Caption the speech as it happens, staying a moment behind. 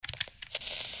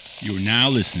You are now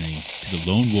listening to the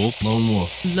Lone Wolf, the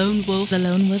Lone Wolf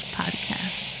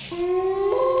podcast.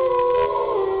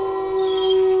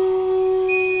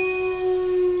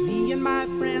 Me and my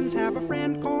friends have a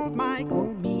friend called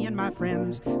Michael. Me and my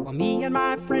friends. Well, me and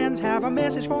my friends have a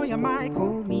message for you,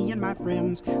 Michael. Me and my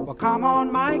friends. Well, come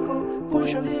on, Michael.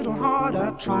 Push a little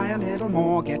harder. Try a little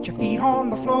more. Get your feet on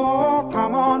the floor.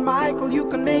 Come on, Michael. You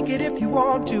can make it if you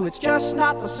want to. It's just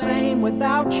not the same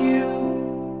without you.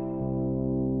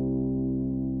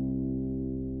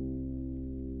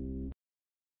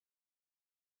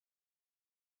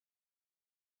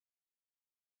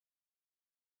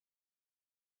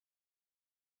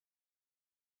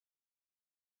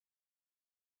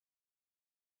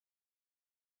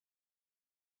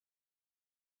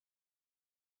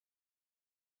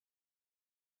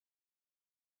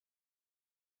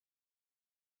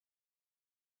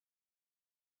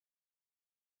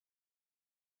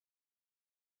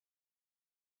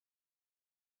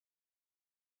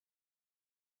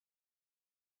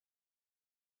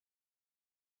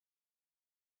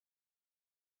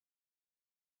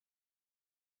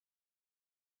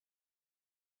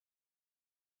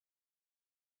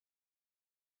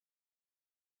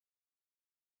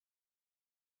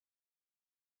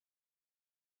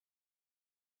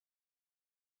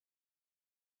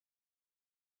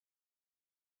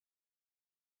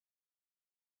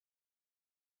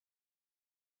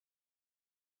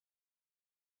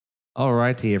 All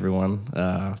righty, everyone.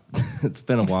 It's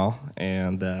been a while,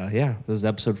 and this is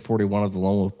episode 41 of the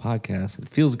Lone Wolf podcast. It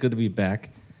feels good to be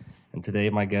back, and today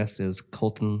my guest is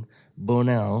Colton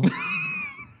Bonnell,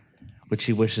 which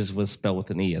he wishes was spelled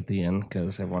with an E at the end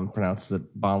because everyone pronounces it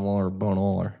Bonnell or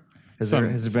Bonnell. Or has there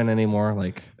been any more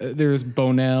like? There's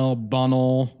Bonnell,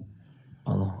 Bonnell.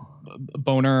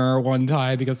 Boner one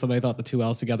time because somebody thought the two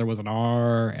L's together was an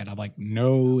R, and I'm like,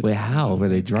 no. Wait, how? Were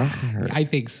they drunk? I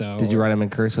think so. Did you write them in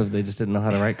cursive? They just didn't know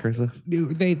how to write cursive? There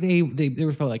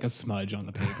was probably like a smudge on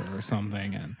the paper or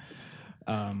something,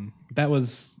 and that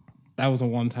was a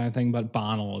one-time thing, but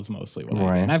Bonnell is mostly what I do.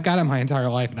 And I've got it my entire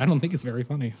life, and I don't think it's very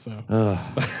funny. So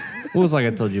it was like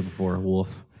I told you before,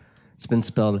 Wolf. It's been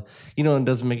spelled, it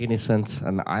doesn't make any sense,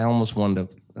 and I almost wanted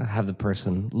to have the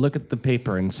person look at the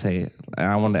paper and say,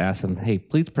 I wanted to ask them, hey,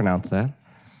 please pronounce that.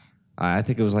 I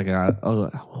think it was like what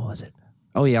was it?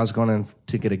 Oh, yeah, I was going in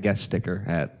to get a guest sticker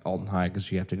at Alton High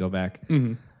because you have to go back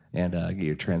and get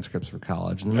your transcripts for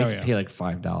college. And they make you pay like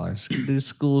 $5. Dude,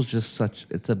 school's just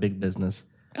it's a big business.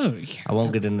 Oh, yeah. I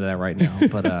won't get into that right now,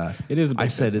 but it is a big I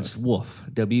said business. It's Wolf,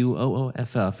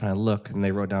 W-O-O-F-F, and I look, and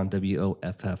they wrote down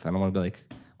W-O-F-F, and I want to be like,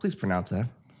 please pronounce that.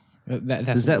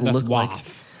 Does that look waff. like...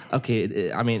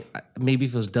 Okay, maybe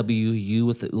if it was W-U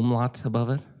with the umlaut above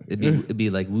it, it'd be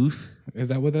like woof. Is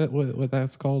that what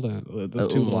that's called? Those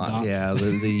two little dots? Yeah,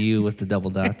 the U with the double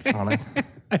dots on it.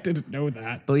 I didn't know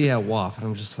that. But yeah, waff. And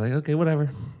I'm just like, okay, whatever.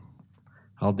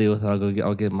 I'll deal with it.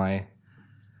 I'll get my...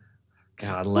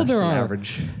 God, less than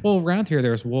average. Well, around here,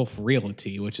 there's Wolf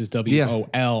Realty, which is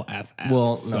W-O-L-F-F.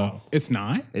 Well, so no. It's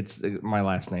not? It's my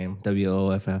last name,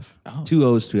 W-O-F-F. Oh. 2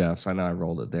 O's, 2 F's. I know I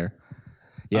rolled it there.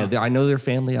 Yeah, I know their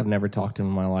family. I've never talked to them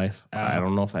in my life. I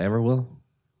don't know if I ever will.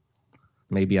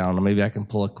 Maybe, I don't know. Maybe I can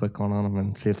pull a quick one on them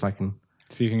and see if I can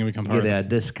become part get a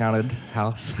discounted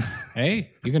house.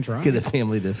 Hey, you can try. Get a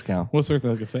family discount. What's the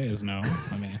thing I can say is no.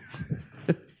 I mean,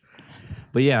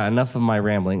 but yeah, enough of my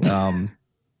rambling.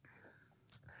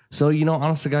 So,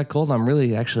 honest to God, Colton, I'm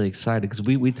really actually excited because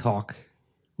we talk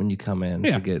when you come in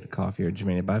to get coffee or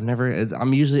Jamaica, but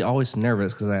I'm usually always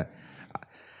nervous because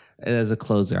as a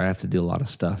closer, I have to do a lot of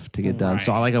stuff to get done.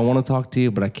 So I want to talk to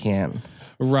you, but I can't.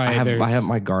 Right. I have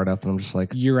my guard up, and I'm just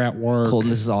like, you're at work.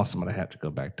 Colton, this is awesome, but I have to go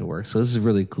back to work. So this is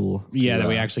really cool. That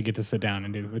we actually get to sit down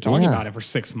and do. We're talking about it for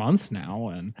 6 months now,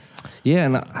 and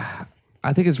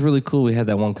I think it's really cool. We had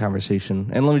that one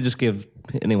conversation, and let me just give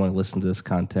anyone who listens to this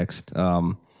context.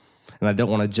 And I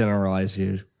don't want to generalize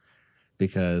you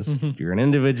because you're an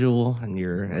individual and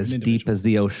you're as deep as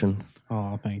the ocean.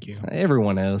 Oh, thank you.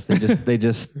 Everyone is. They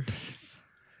just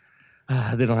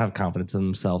they don't have confidence in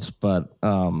themselves. But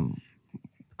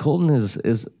Colton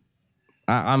is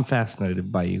I'm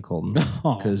fascinated by you, Colton,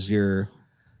 because you're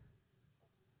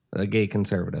a gay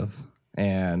conservative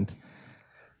and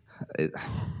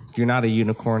you're not a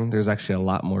unicorn. There's actually a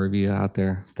lot more of you out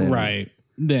there.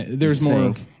 There's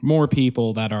more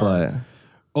people that are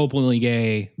openly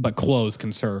gay but closed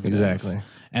conservative. Exactly.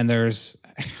 And there's...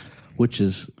 Which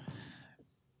is...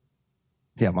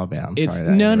 Yeah, my bad. I'm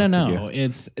sorry. No.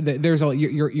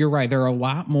 You're right. There are a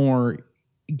lot more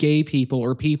gay people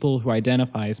or people who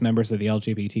identify as members of the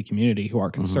LGBT community who are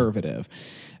conservative.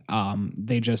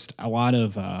 They just, a lot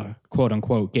of quote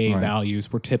unquote gay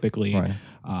values were typically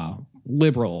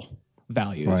liberal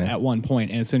values at one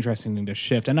point, and it's interesting to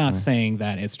shift. I'm not saying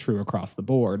that it's true across the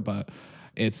board, but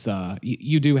it's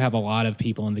you do have a lot of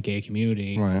people in the gay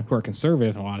community who are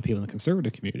conservative, and a lot of people in the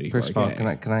conservative community. First of all, can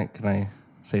I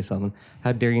say something?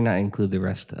 How dare you not include the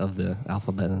rest of the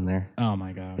alphabet in there? Oh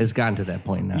my god, it's gotten to that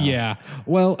point now. Yeah,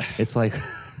 well, it's like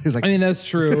I mean that's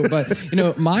true,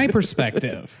 but my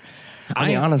perspective. I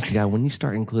mean, honestly, God, when you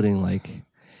start including like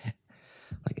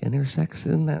intersex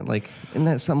in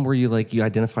that something where you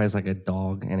identify as like a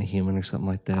dog and a human or something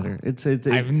like that, or it's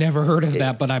I've never heard of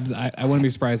that, but I wouldn't be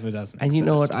surprised if it doesn't. And exist. you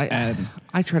know what? I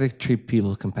try to treat people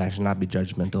with compassion, not be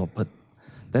judgmental, but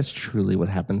that's truly what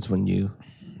happens when you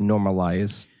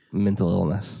normalize mental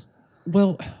illness.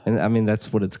 Well, and I mean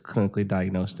that's what it's clinically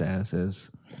diagnosed as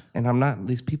is. And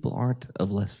these people aren't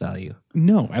of less value.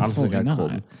 No, absolutely not.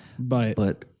 Colton, but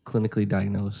clinically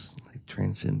diagnosed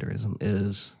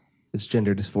transgenderism it's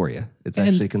gender dysphoria. It's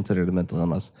actually considered a mental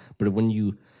illness. But when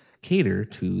you cater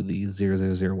to the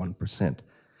 0.001%,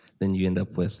 then you end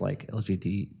up with like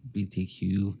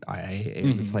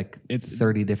LGBTQIA. It's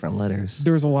 30 different letters.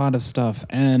 There's a lot of stuff.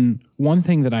 And one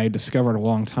thing that I discovered a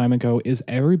long time ago is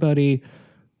everybody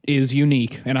is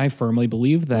unique. And I firmly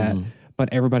believe that. But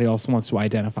everybody also wants to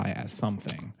identify as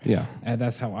something. Yeah. And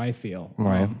that's how I feel.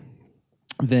 Right.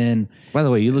 Then, by the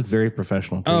way, you look very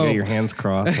professional. You got your hands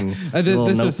crossed and a little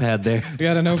notepad there. You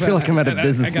got a notepad. I feel like I'm at a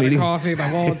business meeting. I got a coffee.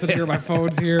 My wallet's in here. My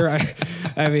phone's here.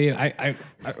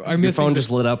 I'm your phone just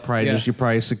lit up. You're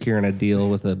probably securing a deal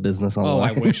with a business on the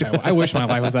line. I wish my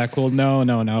life was that cool. No.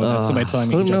 That's somebody telling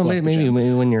me. Maybe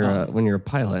when you're a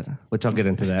pilot, which I'll get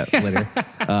into that later,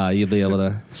 you'll be able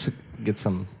to get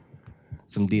some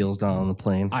deals done on the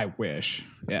plane. I wish.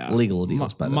 Yeah. Legal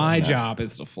deals, by the way. My job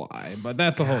is to fly, but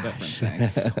that's a whole different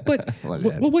thing. But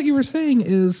what you were saying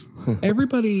is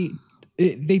everybody,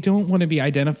 they don't want to be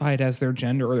identified as their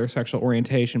gender or their sexual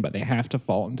orientation, but they have to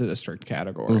fall into the strict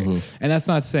category. And that's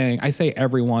not saying, I say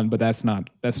everyone, but that's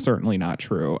certainly not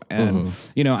true. And,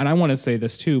 and I want to say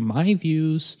this too, my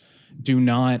views do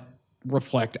not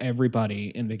reflect everybody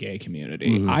in the gay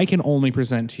community. I can only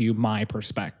present to you my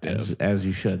perspective, as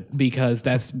you should, because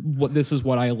this is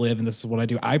what I live and this is what I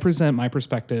do. I present my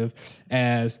perspective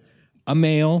as a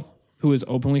male who is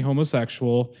openly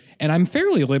homosexual, and I'm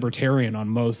fairly libertarian on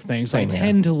most things. I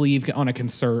tend to lean on a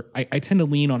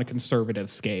conservative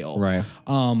scale. Right.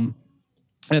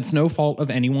 And it's no fault of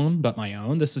anyone but my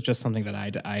own. This is just something that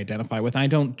I identify with. I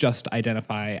don't just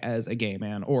identify as a gay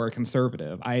man or a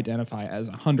conservative. I identify as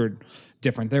 100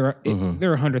 different. There are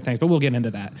 100 things, but we'll get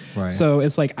into that. Right. So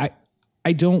it's like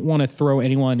I don't want to throw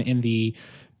anyone in the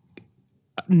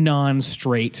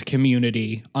non-straight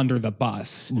community under the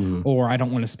bus, or I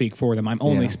don't want to speak for them. I'm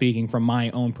only speaking from my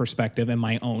own perspective and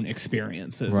my own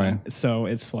experiences. Right. So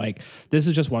it's like, this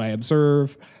is just what I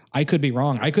observe. I could be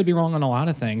wrong. I could be wrong on a lot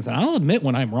of things, and I'll admit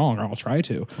when I'm wrong, or I'll try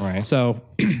to. Right. So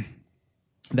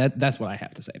that's what I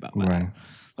have to say about that. Right.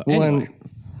 But well, anyway.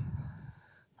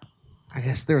 I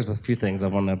guess there's a few things I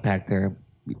want to unpack there.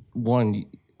 One,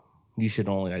 you should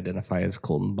only identify as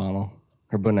Colton Bonnell.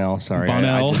 Or Bonnell, sorry.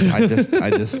 Bonnell. I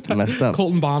just messed up.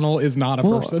 Colton Bonnell is not a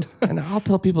person. And I'll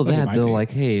tell people that. They're like,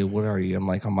 hey, what are you? I'm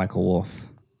like, I'm Michael Wolf.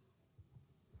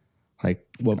 Like,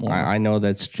 what more? I know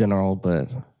that's general, but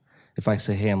if I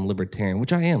say, hey, I'm libertarian,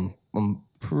 which I am, I'm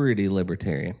pretty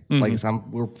libertarian. Like,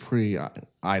 we're pretty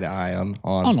eye to eye on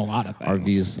a lot of things. Our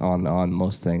views on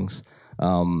most things. But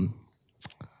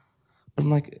I'm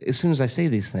like, as soon as I say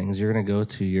these things, you're going to go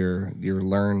to your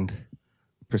learned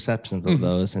perceptions of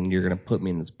those, and you're going to put me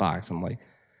in this box. I'm like,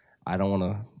 I don't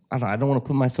want to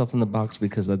put myself in the box,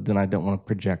 because then I don't want to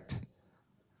project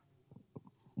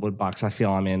what box I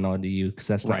feel I'm in onto you, because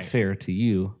that's not fair to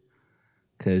you,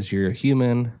 because you're a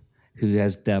human who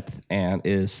has depth and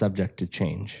is subject to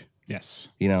change. Yes.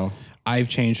 I've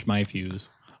changed my views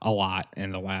a lot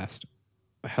in the last,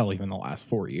 even the last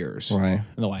 4 years. Right.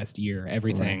 In the last year,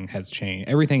 everything has changed.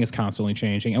 Everything is constantly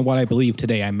changing. And what I believe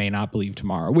today, I may not believe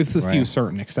tomorrow, with a few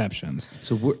certain exceptions.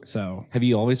 So have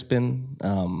you always been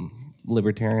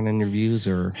libertarian in your views,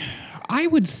 or? I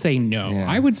would say no.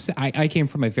 Yeah. I would say I came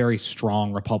from a very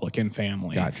strong Republican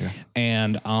family. Gotcha.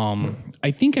 And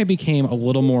I think I became a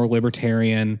little more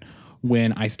libertarian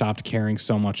when I stopped caring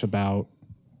so much about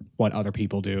what other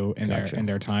people do in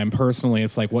their time. Personally,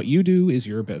 it's like, what you do is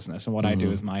your business, and what I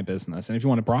do is my business. And if you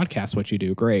want to broadcast what you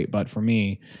do, great. But for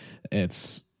me,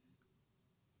 it's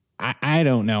I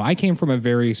don't know. I came from a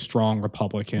very strong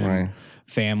Republican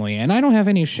family, and I don't have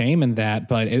any shame in that.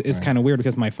 But it's kind of weird,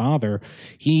 because my father,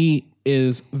 he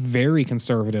is very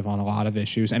conservative on a lot of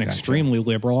issues and extremely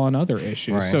liberal on other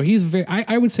issues. Right. So he's very,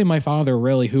 I would say my father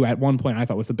really, who at one point I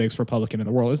thought was the biggest Republican in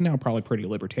the world, is now probably pretty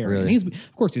libertarian. Really?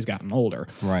 Of course he's gotten older.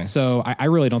 Right. So I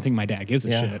really don't think my dad gives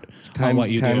a shit on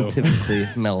what you time do. typically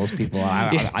mellows people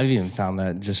out. I've even found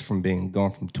that just from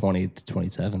going from 20 to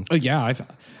 27. Yeah,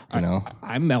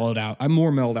 I'm mellowed out. I'm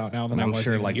more mellowed out now than I I'm was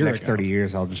sure even like a year next ago. 30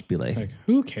 years I'll just be like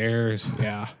Who cares?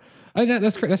 Yeah.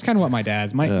 That's kind of what my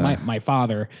dad's. My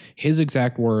father, his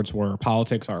exact words were,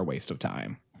 "Politics are a waste of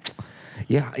time."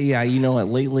 Yeah. You know what?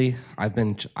 Lately,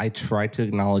 I try to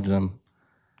acknowledge them,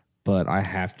 but I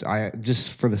have to. I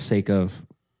just for the sake of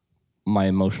my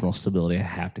emotional stability, I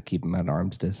have to keep them at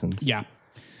arm's distance. Yeah,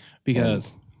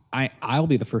 because I'll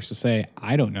be the first to say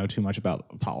I don't know too much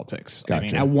about politics. Gotcha. I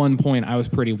mean, at one point I was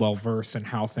pretty well versed in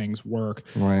how things work,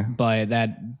 Right. but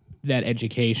that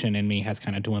education in me has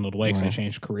kind of dwindled away because I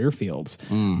changed career fields.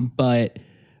 But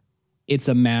it's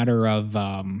a matter of,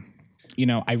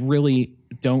 I really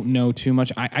don't know too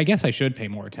much. I guess I should pay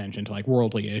more attention to like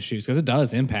worldly issues because it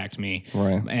does impact me.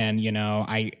 Right. And,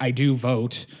 I do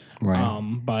vote. Right.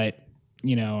 But,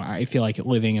 I feel like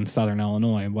living in Southern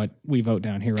Illinois, what we vote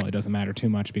down here really doesn't matter too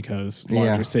much because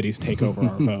larger cities take over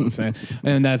our votes.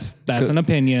 And that's an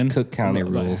opinion. Cook County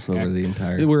rules over the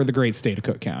entire. We're the great state of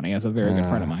Cook County, as a very good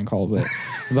friend of mine calls it.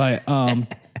 But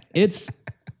it's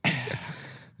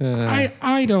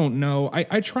I don't know.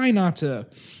 I try not to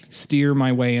steer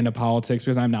my way into politics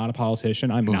because I'm not a politician.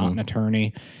 I'm not an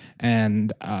attorney,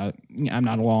 and I'm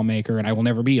not a lawmaker, and I will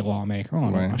never be a lawmaker.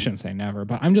 Oh, I shouldn't say never,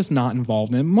 but I'm just not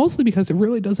involved in it, mostly because it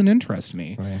really doesn't interest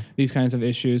me. These kinds of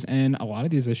issues, and a lot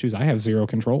of these issues I have zero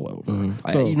control over.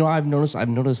 So I've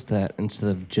noticed that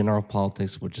instead of general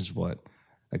politics, which is what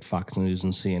like Fox News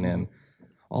and CNN,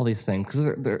 all these things,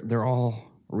 because they're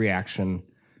all reaction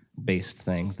based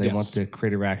things. They want to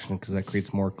create a reaction because that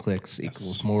creates more clicks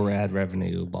equals more ad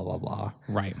revenue, blah blah blah.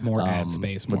 Right, more ad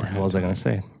space. What the hell was I going to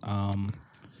say?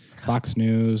 Fox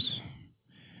News.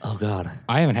 Oh God,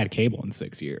 I haven't had cable in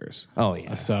 6 years. Oh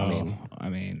yeah. So I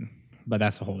mean, but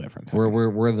that's a whole different thing.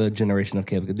 We're the generation of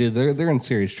cable. Dude, they're in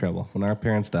serious trouble when our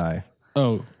parents die.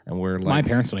 Oh, and we're like, my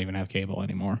parents don't even have cable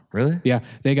anymore. Really? Yeah,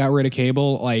 they got rid of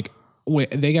cable.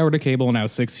 They got rid of cable when I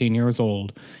was 16 years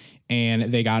old.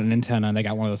 And they got an antenna, and they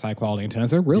got one of those high-quality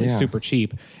antennas. They're really super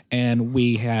cheap. And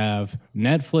we have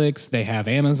Netflix, they have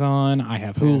Amazon, I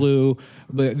have Hulu.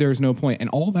 But there's no point. And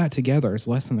all that together is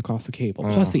less than the cost of cable.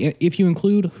 Plus, if you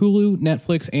include Hulu,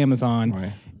 Netflix,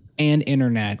 Amazon, and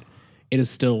internet, it is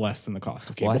still less than the cost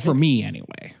of cable, for me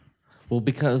anyway. Well,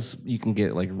 because you can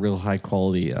get like real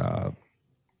high-quality,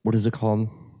 what is it called?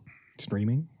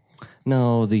 Streaming?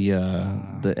 No,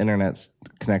 the internet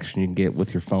connection you can get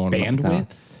with your phone. Bandwidth?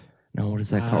 No, what is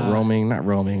that called? Roaming, not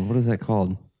roaming. What is that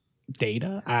called?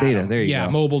 Data? Data, there you go. Yeah,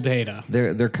 mobile data.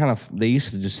 They're kind of, they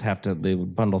used to just they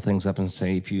would bundle things up and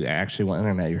say, if you actually want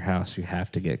internet at your house, you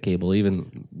have to get cable.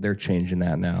 Even they're changing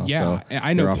that now. Yeah, so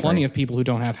I know plenty of people who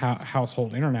don't have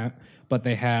household internet, but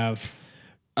they have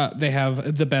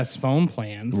the best phone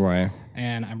plans. Right.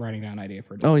 And I'm writing down an idea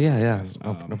for it. Oh, yeah.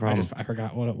 No problem. I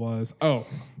forgot what it was. Oh.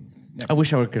 I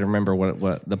wish I could remember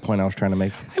what the point I was trying to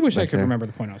make. I wish I could remember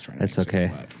the point I was trying to make. It's okay.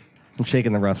 I'm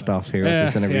shaking the rust off here with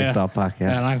this interview style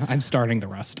podcast. And I'm starting the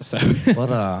rust. So,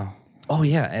 but oh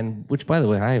yeah, and which by the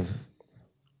way,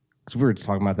 because we were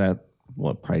talking about that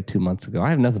probably 2 months ago. I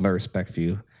have nothing but respect for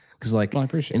you because I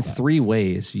appreciate in that. 3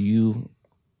 ways you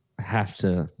have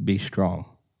to be strong.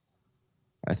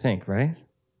 I think, right?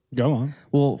 Go on.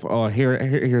 Well,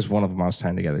 here's one of them I was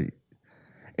tying together.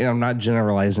 And I'm not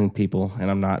generalizing people,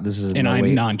 and I'm not. This is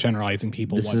I'm not generalizing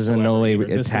people. This is in no way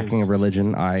attacking a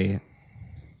religion.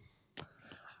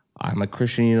 I'm a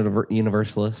Christian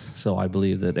universalist, so I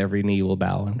believe that every knee will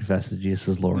bow and confess that Jesus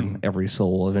is Lord, and every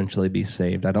soul will eventually be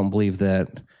saved. I don't believe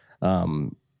that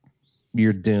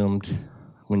you're doomed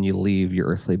when you leave your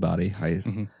earthly body.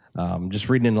 Just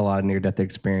reading a lot of near-death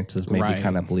experiences made me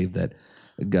kind of believe that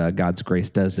God's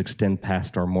grace does extend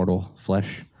past our mortal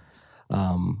flesh.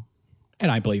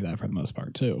 And I believe that for the most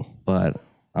part, too. But,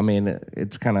 I mean,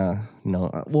 it's kind of,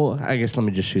 well, I guess let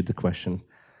me just shoot the question.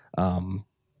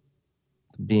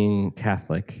 Being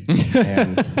Catholic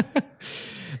and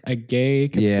a gay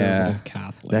conservative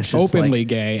Catholic, that's just openly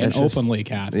gay and openly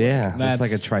Catholic. Yeah, that's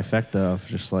like a trifecta of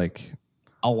just like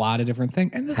a lot of different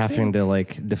things, and having to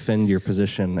like defend your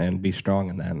position and be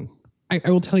strong in that. I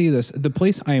will tell you this: the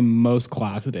place I am most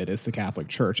closeted is the Catholic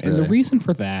Church, and the reason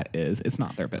for that is it's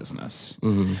not their business,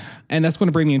 and that's going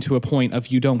to bring me into a point of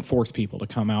you don't force people to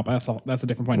come out. But that's a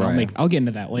different point. I'll get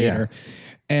into that later. Yeah.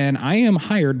 And I am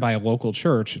hired by a local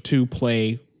church to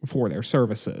play for their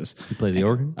services. You play the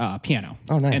organ? Piano.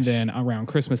 Oh, nice. And then around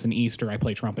Christmas and Easter, I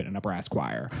play trumpet in a brass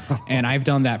choir. And I've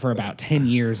done that for about 10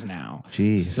 years now.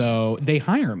 Jeez. So they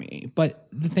hire me. But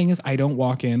the thing is, I don't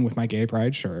walk in with my gay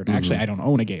pride shirt. Actually, I don't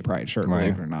own a gay pride shirt,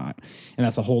 believe it or not. And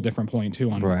that's a whole different point,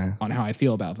 too, on how I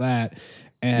feel about that.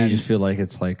 And you just feel like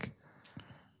it's like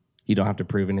you don't have to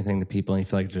prove anything to people, and you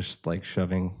feel like just like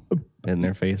shoving in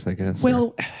their face, I guess.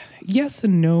 Well, yes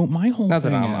and no. My whole not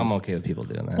thing that is, I'm okay with people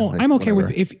doing that. well, like, I'm okay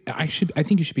whatever. with I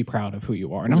think you should be proud of who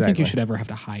you are. And I don't think you Exactly. should ever have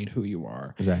to hide who you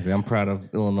are. Exactly. I'm proud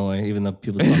of Illinois, even though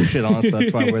people talk shit on us. So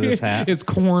that's why I wear this hat. It's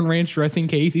Corn Ranch Dressing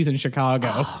Casey's in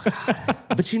Chicago.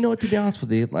 But you know what? To be honest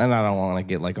with you, and I don't want to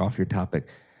get like off your topic.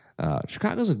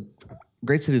 Chicago's a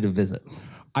great city to visit.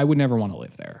 I would never want to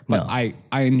live there, but No.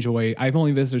 I enjoy. I've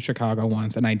only visited Chicago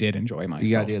once, and I did enjoy myself.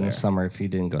 You got to do it in the there. summer. If you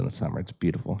didn't go in the summer, it's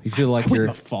beautiful. You feel like I went you're.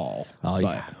 in the fall. Oh, you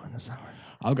but got to go in the summer.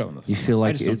 I'll go in the summer. You feel I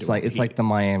like just don't it's do like it it's in like heat. the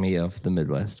Miami of the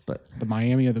Midwest, but the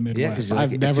Miami of the Midwest. because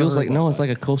I've it never feels heard like about it's that.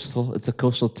 like a coastal. It's a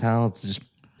coastal town. It's just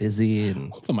busy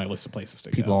and It's on my list of places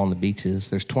to people go. on the beaches.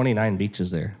 There's 29 beaches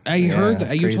there. I heard it's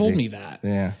that. You told crazy. me that.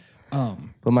 Yeah.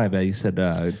 But my bad. You said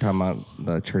talking about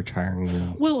the church hiring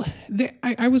you. Well,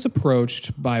 I was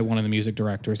approached by one of the music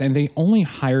directors, and they only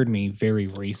hired me very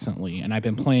recently, and I've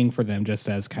been playing for them just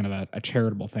as kind of a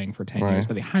charitable thing for 10 years,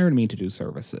 but they hired me to do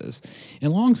services.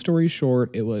 And long story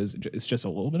short, it's just a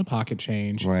little bit of pocket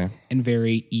change Right. and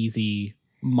very easy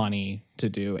money to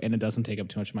do, and it doesn't take up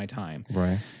too much of my time.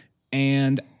 Right.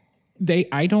 And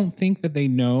I don't think that they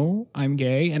know I'm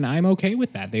gay, and I'm okay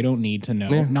with that. They don't need to know.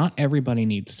 Yeah. Not everybody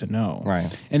needs to know. Right.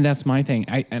 And that's my thing.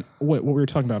 And what we were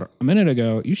talking about a minute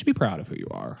ago, you should be proud of who you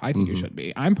are. I think you should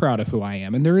be. I'm proud of who I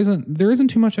am, and there isn't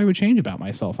too much I would change about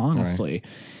myself, honestly.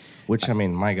 Which, I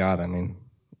mean, my God, I mean,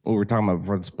 what we were talking about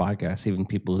before this podcast, even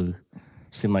people who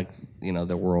seem like,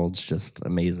 their world's just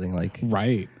amazing. Like,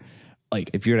 Right.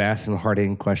 Like, if you were to ask them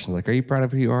hard-hitting questions like, are you proud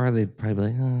of who you are? They'd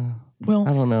probably be like, well,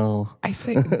 I don't know. I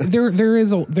say there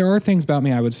are things about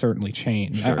me I would certainly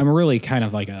change. I'm really kind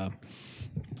of like a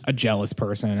jealous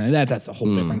person, and that's a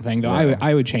whole different thing. Though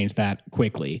I would change that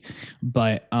quickly,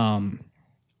 but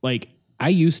like I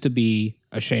used to be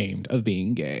ashamed of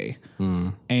being gay,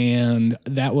 and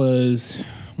that was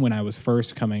when I was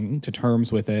first coming to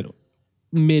terms with it,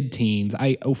 mid-teens.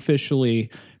 I officially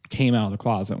came out of the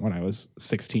closet when I was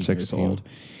 16 years old.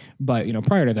 But,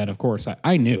 prior to that, of course,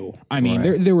 I knew. I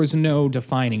mean, there was no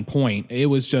defining point. It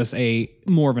was just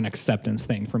more of an acceptance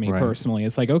thing for me personally.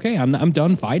 It's like, okay, I'm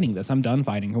done fighting this. I'm done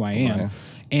fighting who I am. Right.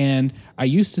 And I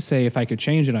used to say if I could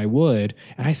change it, I would.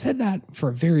 And I said that for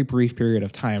a very brief period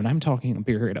of time. And I'm talking a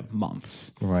period of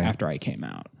months after I came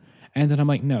out. And then I'm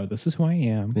like, no, this is who I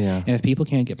am. Yeah. And if people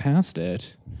can't get past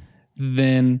it,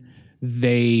 then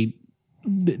they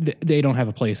don't have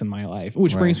a place in my life,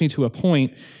 which brings me to a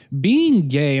point. Being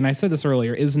gay, and I said this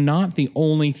earlier, is not the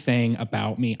only thing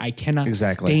about me. I cannot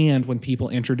stand when people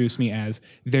introduce me as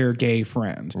their gay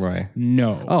friend. Right.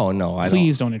 No. Oh, no.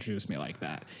 Please don't introduce me like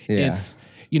that. Yeah. It's,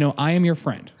 I am your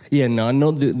friend. Yeah,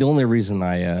 no. The only reason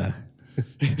I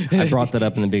brought that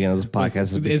up in the beginning of this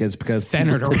podcast is because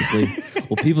Senator.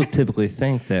 people typically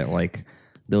think that like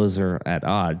those are at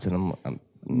odds, and I'm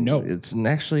no, it's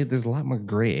actually there's a lot more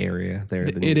gray area there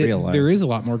than you realize. There is a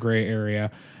lot more gray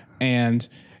area, and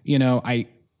I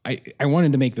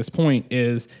wanted to make this point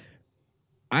is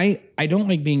I don't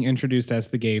like being introduced as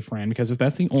the gay friend, because if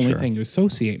that's the only thing you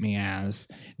associate me as,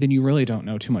 then you really don't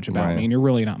know too much about me, and you're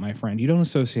really not my friend. You don't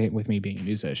associate with me being a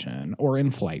musician or in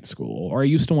flight school, or I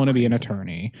used to want to be an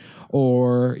attorney,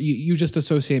 or you just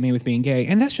associate me with being gay,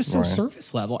 and that's just so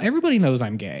surface level. Everybody knows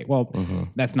I'm gay. Well,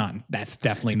 that's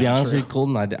definitely to be not honest true. with you,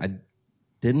 Colton, I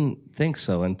didn't think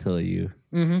so until you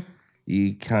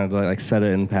kind of like said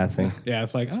it in passing, Yeah,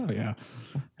 it's like, oh yeah,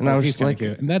 and I was he's just kinda like,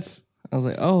 cute. And that's. I was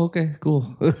like, oh, okay,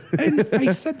 cool. And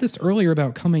I said this earlier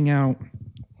about coming out.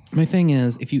 My thing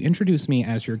is, if you introduce me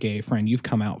as your gay friend, you've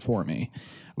come out for me.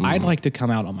 I'd like to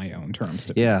come out on my own terms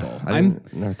to people. I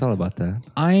never thought about that.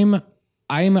 I'm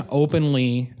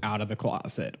openly out of the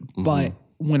closet, but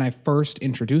when I first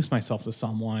introduce myself to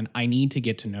someone, I need to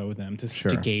get to know them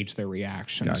to gauge their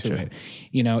reaction to it.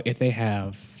 If they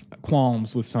have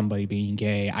qualms with somebody being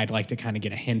gay, I'd like to kind of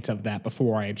get a hint of that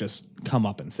before I just come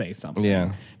up and say something.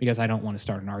 Yeah. Because I don't want to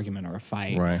start an argument or a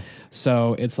fight. Right.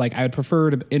 So it's like I would prefer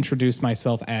to introduce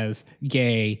myself as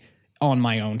gay on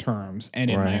my own terms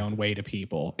and in my own way to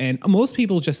people. And most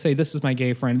people just say, this is my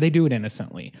gay friend. They do it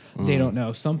innocently. They don't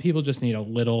know. Some people just need a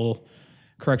little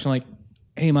correction, like,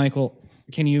 hey, Michael,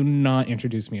 can you not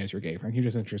introduce me as your gay friend? Can you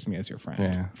just introduce me as your friend?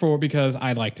 Yeah. Because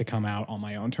I'd like to come out on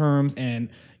my own terms, and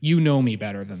you know me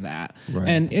better than that. Right.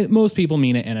 And most people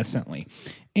mean it innocently.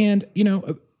 And,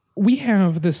 we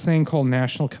have this thing called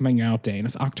National Coming Out Day, and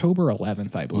it's October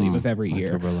 11th, I believe, of every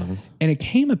year. October 11th. And it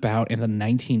came about in the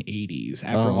 1980s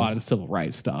after a lot of the civil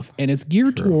rights stuff. And it's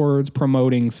geared towards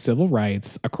promoting civil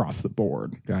rights across the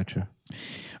board. Gotcha.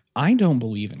 I don't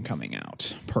believe in coming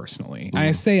out, personally.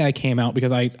 I say I came out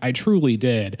because I truly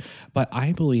did, but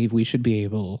I believe we should be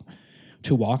able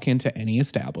to walk into any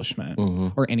establishment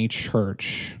or any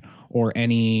church or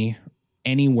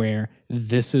anywhere.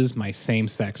 This is my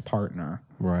same-sex partner.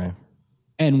 Right.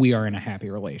 And we are in a happy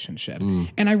relationship.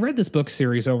 And I read this book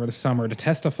series over the summer to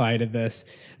testify to this.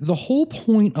 The whole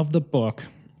point of the book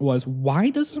was,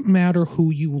 why does it matter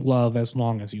who you love as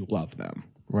long as you love them?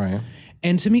 Right.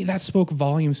 And to me, that spoke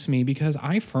volumes to me, because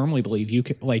I firmly believe you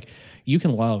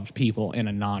can love people in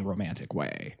a non-romantic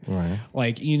way. Right.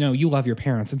 Like, you love your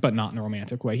parents, but not in a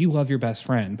romantic way. You love your best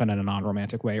friend, but in a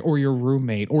non-romantic way, or your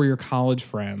roommate, or your college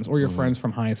friends, or your friends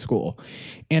from high school.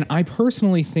 And I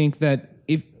personally think that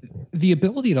if the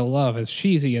ability to love, as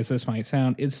cheesy as this might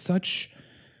sound, is such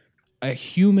a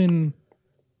human.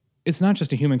 It's not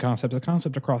just a human concept, it's a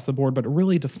concept across the board, but it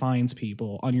really defines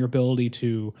people on your ability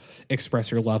to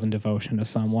express your love and devotion to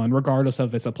someone, regardless of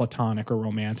if it's a platonic or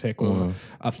romantic or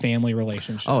a family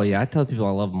relationship. Oh, yeah. I tell people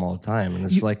I love them all the time. And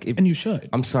it's and you should.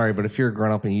 I'm sorry, but if you're a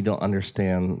grown up and you don't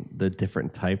understand the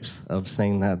different types of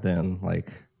saying that, then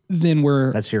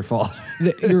that's your fault.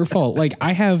 Your fault. Like,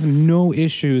 I have no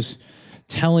issues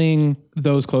telling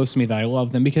those close to me that I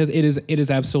love them, because it is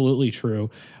absolutely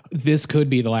true. This could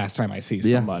be the last time I see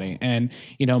somebody. And,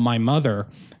 my mother,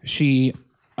 she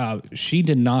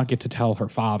did not get to tell her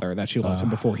father that she loved him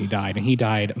before he died. And he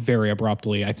died very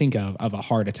abruptly, I think, of a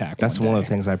heart attack. That's one of the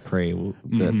things I pray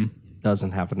that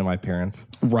doesn't happen to my parents.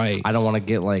 Right. I don't want to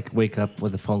get wake up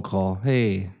with a phone call.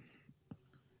 Hey,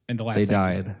 and the last they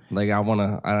died.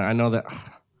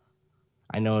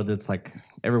 I know that's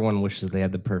everyone wishes they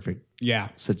had the perfect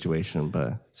situation,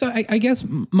 but so I guess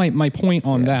my point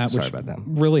on that, sorry which about that.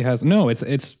 Really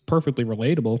it's perfectly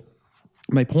relatable.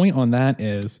 My point on that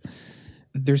is,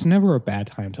 there's never a bad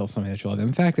time to tell somebody that you love them.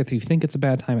 In fact, if you think it's a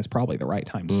bad time, it's probably the right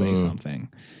time to say something.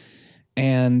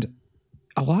 And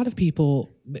a lot of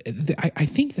people, I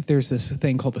think that there's this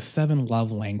thing called the 7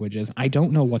 love languages. I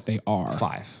don't know what they are.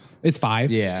 5. It's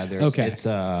 5? Yeah. It's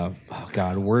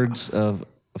words of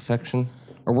affection,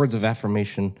 or words of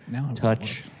affirmation,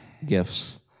 touch,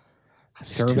 gifts,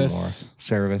 service,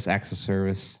 acts of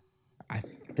service. I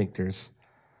think there's.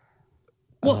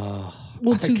 To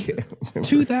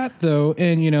that though,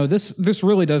 and this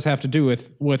really does have to do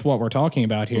with what we're talking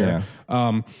about here.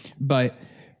 Yeah. But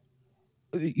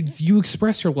you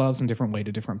express your loves in different way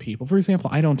to different people. For example,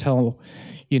 I don't tell,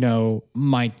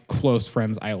 my close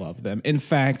friends I love them. In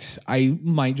fact, I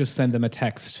might just send them a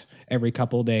text every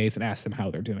couple of days and ask them how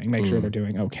they're doing, make sure they're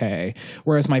doing okay.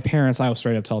 Whereas my parents, I'll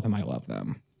straight up tell them I love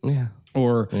them. Yeah.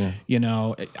 Or,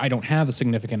 I don't have a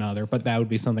significant other, but that would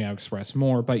be something I would express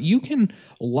more. But you can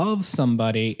love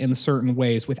somebody in certain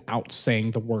ways without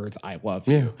saying the words, I love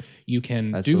you. You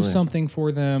can do something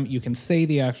for them. You can say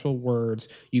the actual words.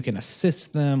 You can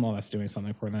assist them while that's doing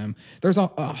something for them. There's a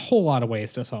whole lot of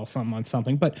ways to tell someone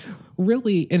something. But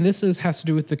really, and this has to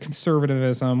do with the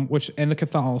conservatism and the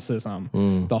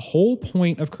Catholicism. The whole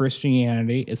point of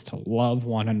Christianity is to love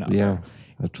one another. Yeah,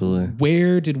 absolutely.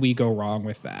 Where did we go wrong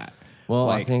with that? Well,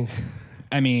 I think,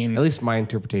 at least my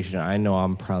interpretation, I know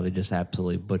I'm probably just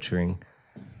absolutely butchering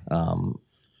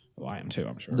I am too,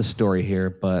 I'm sure. the story here,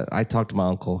 but I talked to my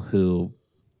uncle, who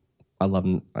I love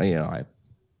him. He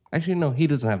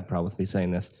doesn't have a problem with me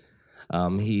saying this.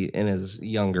 He, in his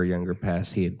younger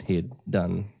past, he had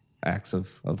done acts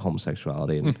of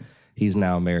homosexuality, and he's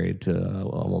now married to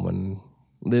a woman,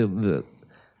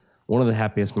 one of the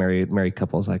happiest married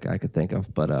couples I could think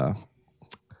of, but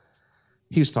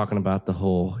he was talking about the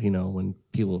whole, when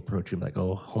people approach him like,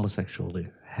 oh,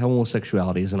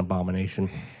 homosexuality is an abomination.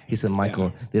 He said,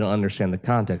 Michael, they don't understand the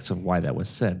context of why that was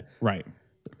said. Right.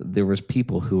 There was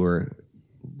people who were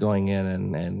going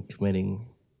in and committing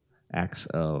acts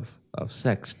of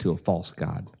sex to a false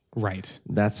god. Right.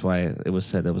 That's why it was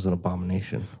said it was an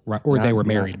abomination. Right. Or they were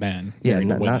married men. Yeah,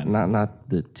 not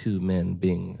the two men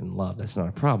being in love. That's not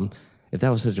a problem. If that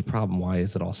was such a problem, why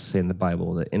is it also say in the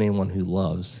Bible that anyone who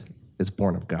loves is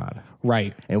born of God?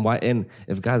 Right. And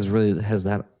if God really has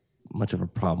that much of a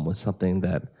problem with something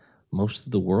that most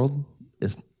of the world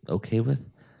is okay with,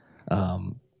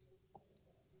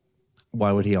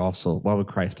 why would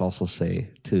Christ also say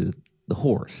to the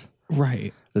whores,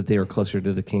 right, that they were closer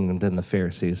to the kingdom than the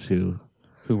Pharisees who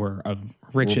were of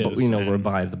riches, were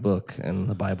by the book and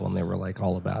the Bible, and they were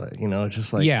all about it,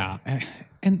 just like, yeah.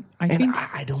 And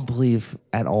I don't believe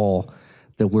at all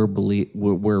that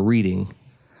we're reading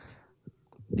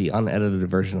the unedited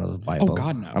version of the Bible. Oh,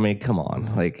 God, no. I mean, come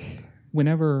on. Like,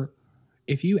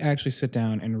 If you actually sit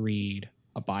down and read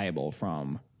a Bible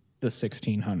from the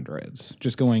 1600s,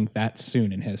 just going that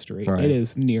soon in history, Right. it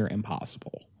is near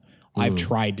impossible. I've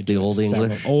tried to do The Old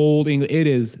English? Old English. It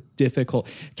is difficult.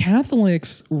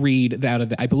 Catholics read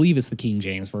that I believe it's the King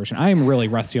James version. I am really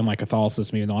rusty on my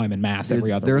Catholicism, even though I'm in mass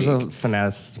every other there's week. a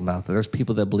fanaticism out there. There's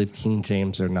people that believe King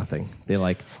James or nothing. They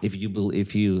like if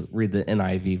you read the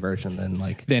NIV version, then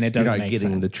it doesn't you're not make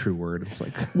getting sense. the true word. It's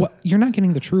like Well, you're not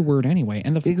getting the true word anyway.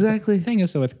 And Exactly. the thing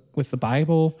is, though, with the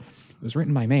Bible, it was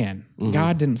written by man.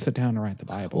 God didn't sit down and write the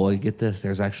Bible. well, you get this.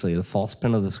 There's actually the false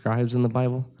pen of the scribes in the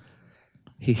Bible.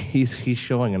 He's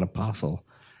showing an apostle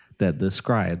that the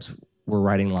scribes were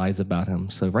writing lies about him.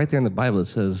 So right there in the Bible it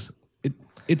says,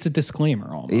 It's a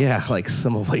disclaimer almost. yeah, like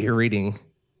some of what you're reading,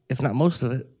 if not most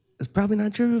of it, is probably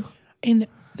not true. And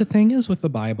the thing is with the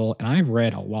Bible, and I've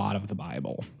read a lot of the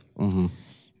Bible,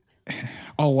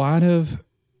 a lot of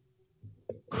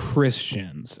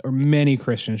Christians, or many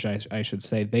Christians, I should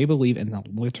say, they believe in the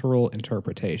literal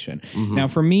interpretation. Now,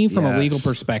 for me, from a legal Yes.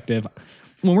 perspective,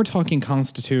 when we're talking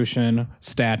Constitution,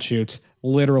 statutes,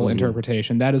 literal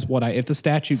interpretation, that is what if the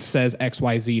statute says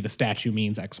XYZ, the statute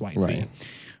means XYZ. Right.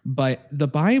 But the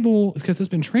Bible, because it's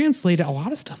been translated, a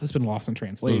lot of stuff has been lost in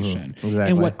translation. Exactly.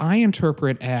 And what I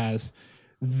interpret as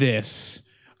this,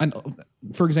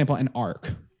 for example, an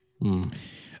ark.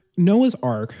 Noah's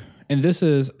Ark, and this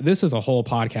is a whole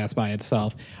podcast by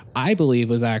itself, I believe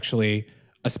was actually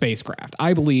a spacecraft.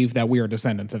 I believe that we are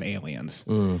descendants of aliens.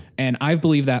 And I've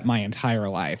believed that my entire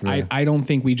life. Right. I don't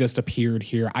think we just appeared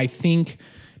here. I think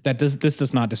that this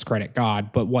does not discredit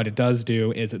God, but what it does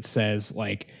do is it says,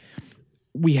 like,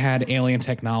 we had alien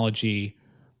technology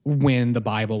when the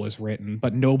Bible was written,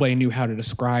 but nobody knew how to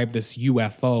describe this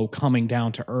UFO coming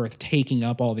down to Earth, taking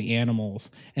up all the animals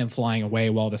and flying away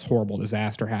while this horrible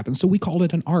disaster happened. So we called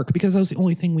it an ark because that was the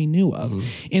only thing we knew of.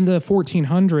 In the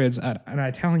 1400s, an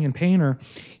Italian painter,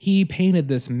 he painted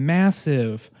this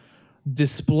massive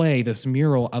display, this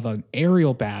mural of an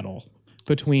aerial battle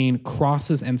between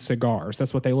crosses and cigars.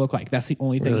 That's what they look like. That's the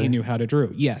only thing he knew how to draw.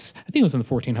 Yes, I think it was in the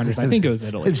 1400s. I think it was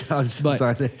Italy. But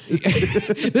Sorry, this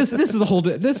is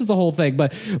the whole thing.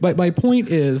 But my point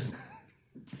is,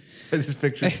 I just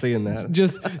picture seeing that.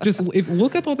 just if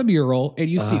look up on the mural and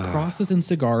you see crosses and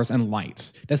cigars and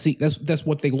lights. That's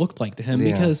what they looked like to him.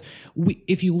 Yeah. Because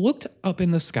if you looked up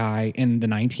in the sky in the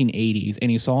 1980s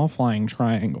and you saw a flying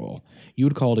triangle, you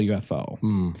would call it a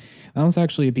UFO. That was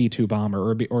actually a B-2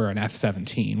 bomber or an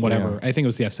F-17, whatever. Yeah. I think it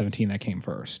was the F-17 that came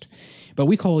first. But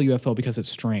we call it a UFO because it's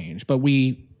strange. But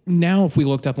now if we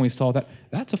looked up and we saw that,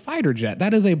 that's a fighter jet.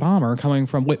 That is a bomber coming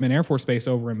from Whitman Air Force Base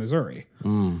over in Missouri.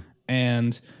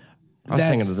 And I was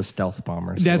thinking of the stealth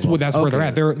bombers. that's where they're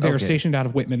at. They're Okay. stationed out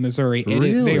of Whitman, Missouri. And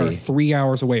Really? they are 3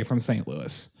 hours away from St.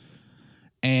 Louis.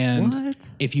 And What?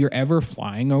 if you're ever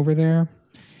flying over there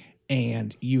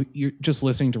and you're just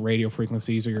listening to radio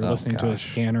frequencies or you're listening to a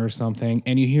scanner or something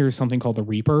and you hear something called the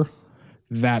Reaper,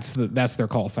 that's their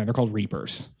call sign. They're called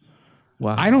Reapers.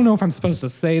 Wow. I don't know if I'm supposed to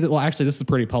say that. Well, actually, this is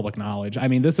pretty public knowledge. I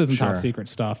mean, this isn't top Sure. secret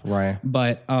stuff. Right.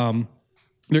 But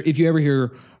if you ever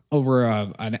hear over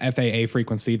an FAA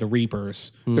frequency, the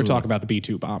Reapers, they're talking about the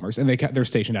B-2 bombers, and they're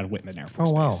stationed out of Whitman Air Force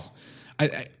Oh, wow. Base.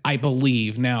 I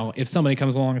believe. Now, if somebody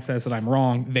comes along and says that I'm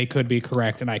wrong, they could be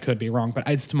correct, and I could be wrong. But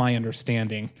it's to my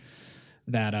understanding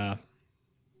that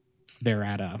they're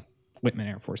at Whitman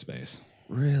Air Force Base.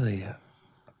 Really?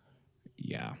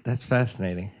 Yeah. That's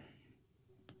fascinating.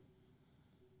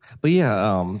 But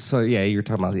yeah, so yeah, you're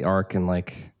talking about the ark and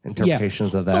like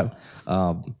interpretations of that.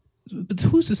 But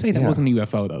who's to say that wasn't a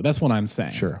UFO, though? That's what I'm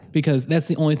saying. Sure. Because that's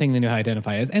the only thing they know how to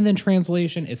identify as. And then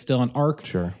translation is still an ark.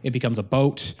 Sure. It becomes a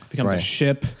boat, becomes a Right.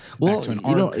 ship, Well, back to an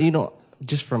ark. you know,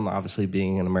 just from obviously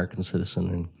being an American citizen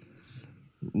and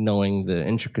knowing the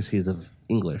intricacies of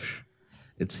English,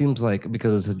 it seems like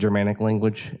because it's a Germanic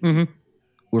language,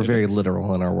 we're very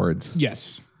literal in our words.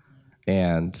 Yes.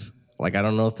 And like, I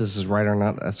don't know if this is right or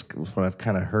not. That's what I've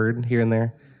kind of heard here and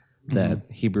there, that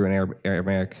Hebrew and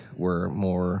Aramaic were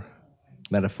more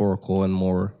metaphorical and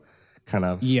more kind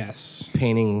of Yes.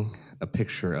 painting a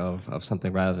picture of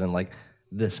something rather than like,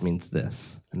 this means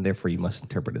this, and therefore you must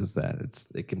interpret it as that.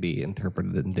 It can be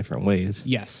interpreted in different ways.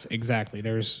 Yes, exactly.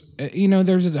 There's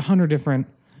 100 different.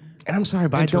 And I'm sorry,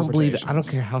 but I don't believe it. I don't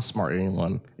Interpretations. care how smart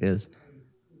anyone is.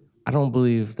 I don't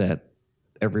believe that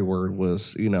every word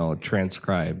was,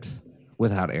 transcribed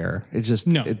without error. It's just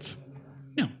No. it's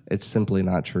No. simply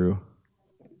not true.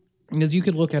 Because you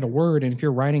could look at a word, and if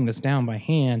you're writing this down by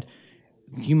hand,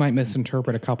 you might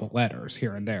misinterpret a couple letters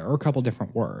here and there, or a couple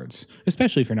different words,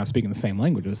 especially if you're not speaking the same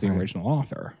language as the original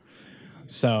author.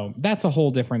 So that's a whole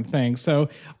different thing. So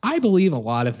I believe a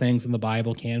lot of things in the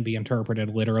Bible can be interpreted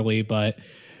literally, but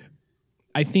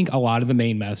I think a lot of the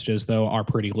main messages, though, are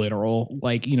pretty literal.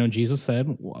 Like, Jesus said,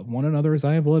 one another as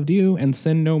I have loved you, and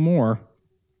sin no more.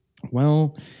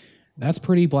 Well, that's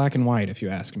pretty black and white, if you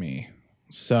ask me.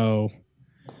 So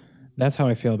that's how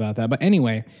I feel about that. But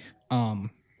anyway,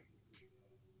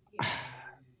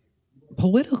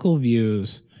 political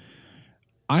views,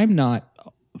 I'm not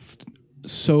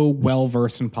so well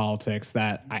versed in politics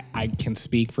that I can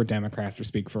speak for Democrats or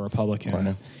speak for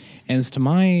Republicans. Right.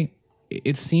 And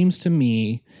it seems to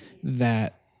me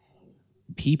that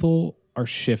people are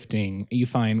shifting. You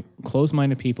find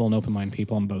closed-minded people and open-minded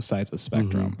people on both sides of the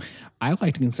spectrum. I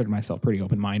like to consider myself pretty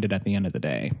open-minded at the end of the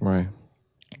day. Right.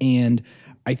 And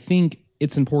I think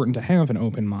it's important to have an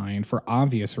open mind for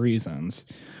obvious reasons.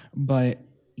 But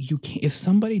if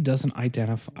somebody doesn't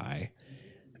identify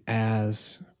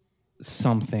as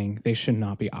something, they should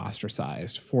not be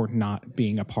ostracized for not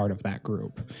being a part of that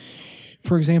group.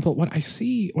 For example, what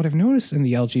I've noticed in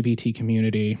the LGBT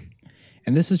community,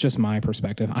 and this is just my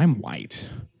perspective, I'm white.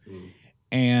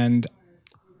 And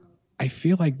I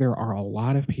feel like there are a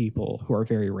lot of people who are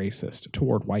very racist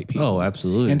toward white people. Oh,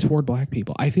 absolutely. And toward black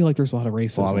people. I feel like there's a lot of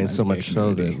racism. Well, I mean, so much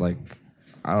community. so that, like,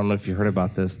 I don't know if you heard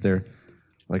about this. They're,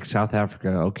 like, South Africa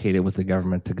okayed it with the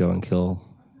government to go and kill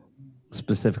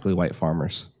specifically white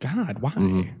farmers. God,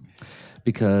 why?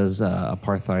 Because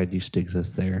apartheid used to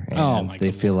exist there. And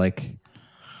they feel like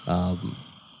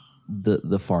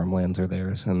the farmlands are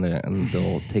theirs, and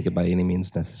they'll take it by any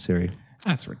means necessary.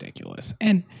 That's ridiculous.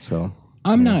 And so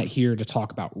I'm not here to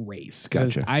talk about race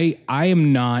because I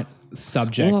am not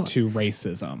subject to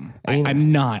racism.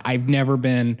 I'm not. I've never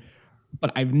been,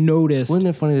 but I've noticed. Isn't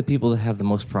it funny that people that have the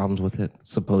most problems with it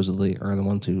supposedly are the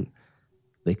ones who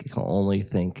they can only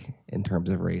think in terms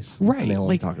of race, right? And they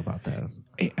only talk about that.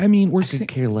 I mean, I could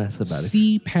care less about it.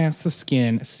 See past the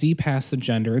skin, see past the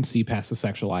gender, and see past the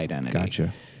sexual identity.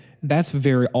 Gotcha. That's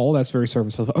very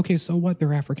surface level. Okay, so what?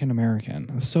 They're African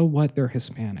American. So what? They're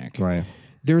Hispanic. Right.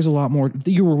 There's a lot more.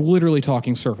 You were literally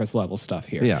talking surface level stuff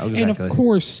here. Yeah, exactly. And of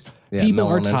course, people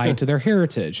are tied to their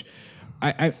heritage.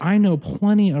 I know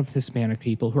plenty of Hispanic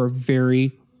people who are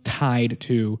very tied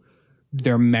to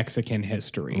their Mexican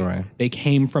history. Right. They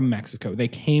came from Mexico. They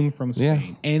came from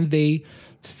Spain. And they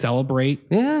celebrate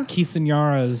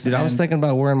quinceañeras. Dude, I was thinking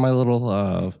about wearing my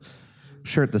little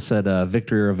shirt that said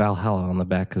Victory or Valhalla on the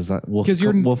back because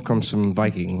Wolf comes from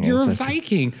Viking. You're a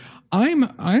Viking. I'm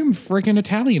freaking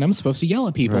Italian. I'm supposed to yell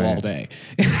at people all day.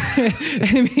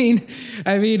 I mean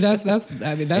that's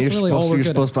really all we're You're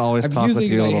supposed to always talk with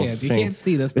your little hands. thing. You can't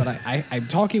see this, but I'm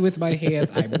talking with my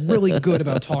hands. I'm really good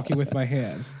about talking with my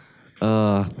hands.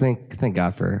 Thank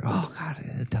God for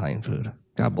Italian food.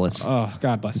 God bless. Oh,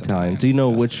 God bless Italian. Do you know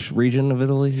which region of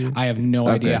Italy? I have no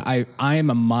idea. I am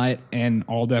a mutt in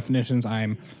all definitions.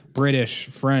 I'm British,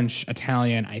 French,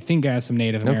 Italian. I think I have some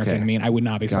Native American in me, and I would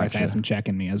not be surprised to have some Czech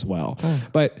in me as well.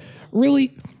 But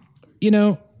really,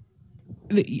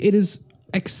 it is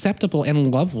acceptable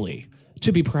and lovely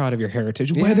to be proud of your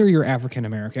heritage, whether you're African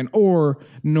American or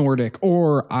Nordic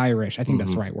or Irish. I think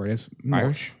that's the right word. Is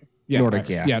Irish? Yeah, Nordic,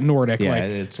 yeah, Nordic. Yeah, like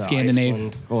it's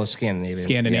Scandinavian. Scandinavian.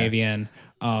 Scandinavian.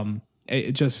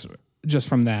 Just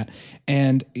from that.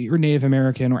 And you're Native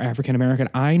American or African American.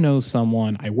 I know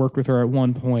someone, I worked with her at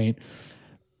one point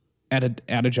at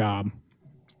a job.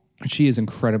 She is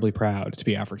incredibly proud to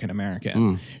be African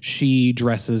American. She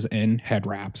dresses in head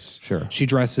wraps. Sure. She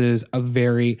dresses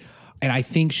and I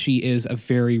think she is a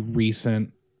very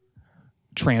recent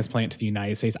transplant to the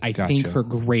United States. I think her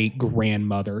great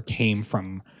grandmother came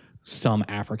from some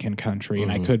African country,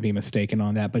 and I could be mistaken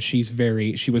on that, but she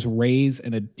was raised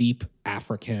in a deep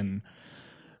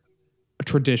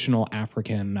traditional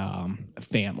African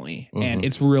family. And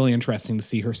it's really interesting to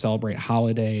see her celebrate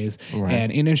holidays.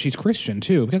 Right. And she's Christian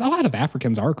too, because a lot of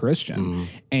Africans are Christian.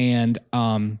 And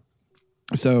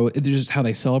so it's just how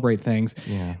they celebrate things.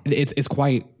 Yeah. It's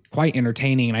quite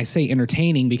entertaining. And I say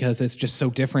entertaining because it's just so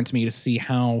different to me to see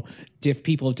how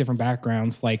people of different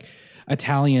backgrounds, like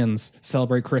Italians,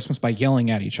 celebrate Christmas by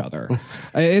yelling at each other.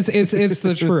 It's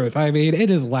the truth. I mean, it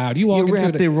is loud. You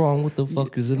wrapped it wrong. What the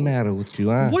fuck is the matter with you?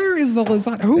 Huh? Where is the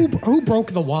lasagna? Who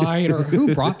broke the wine, or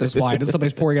who brought this wine? And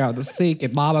somebody's pouring it out of the sink,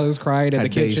 and Mama is crying in the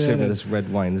kitchen. This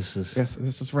red wine. This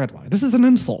is red wine. This is an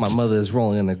insult. My mother is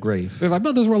rolling in a grave. My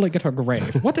mother's rolling in her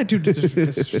grave. What did you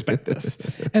disrespect this?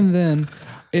 And then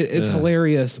it's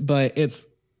hilarious, but it's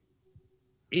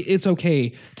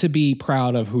okay to be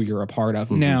proud of who you're a part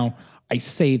of. Now, I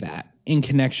say that in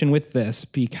connection with this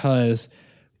because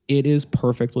it is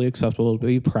perfectly acceptable to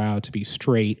be proud to be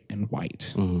straight and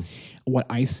white. What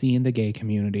I see in the gay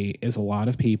community is a lot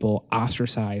of people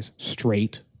ostracize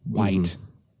straight, white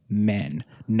men,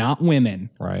 not women,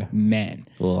 Right. men.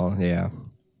 Well, yeah.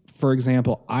 For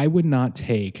example, I would not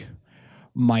take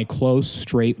my close,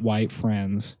 straight, white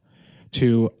friends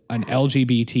to an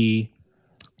LGBTQA,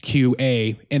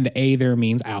 and the A there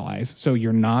means allies. So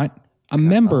you're not a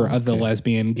member of the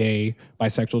lesbian, gay,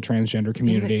 bisexual, transgender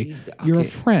community. You're a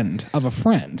friend of a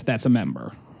friend that's a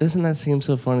member. Doesn't that seem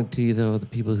so funny to you, though? The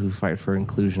people who fight for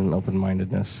inclusion and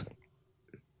open-mindedness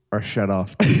are shut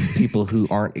off to people who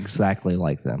aren't exactly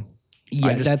like them.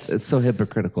 Yeah, it's so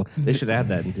hypocritical. They should add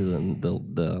that into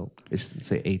the they should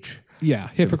say H. Yeah,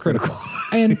 hypocritical.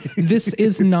 And this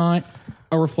is not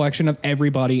a reflection of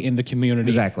everybody in the community.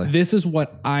 Exactly. This is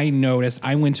what I noticed.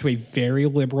 I went to a very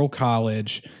liberal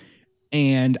college,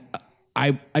 and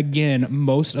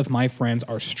most of my friends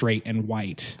are straight and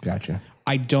white. Gotcha.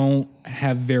 I don't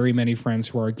have very many friends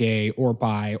who are gay or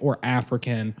bi or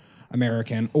African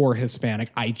American or Hispanic.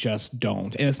 I just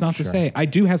don't. And it's not to say, I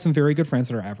do have some very good friends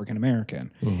that are African American,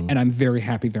 and I'm very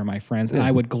happy they're my friends. And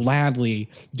I would gladly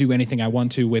do anything I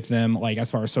want to with them, like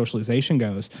as far as socialization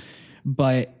goes.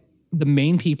 But the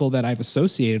main people that I've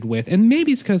associated with, and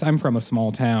maybe it's because I'm from a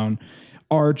small town,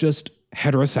 are just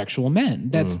heterosexual men.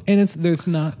 That's there's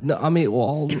not. No, I mean,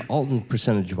 well, Alton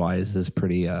percentage wise is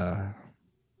pretty.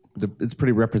 It's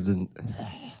pretty representative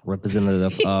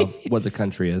of what the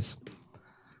country is,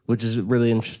 which is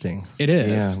really interesting. It is.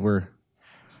 Yeah, we're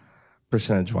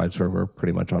percentage wise, we're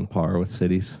pretty much on par with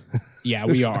cities. Yeah,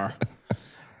 we are.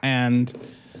 And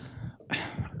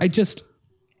it's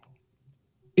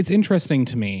interesting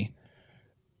to me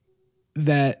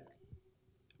that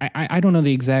I don't know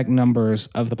the exact numbers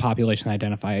of the population that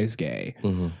identify as gay,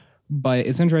 but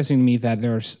it's interesting to me that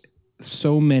there's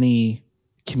so many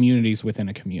communities within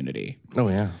a community. Oh,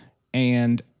 yeah.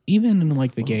 And even in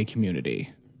like the gay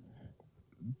community,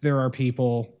 there are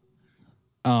people,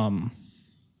 I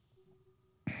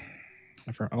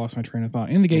lost my train of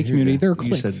thought. In the gay community, there are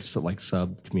cliques. You said like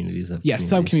sub-communities of Yes,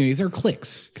 sub-communities. There are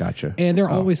cliques. Gotcha. And there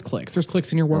are always cliques. There's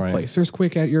cliques in your workplace. Right. There's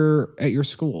clique at your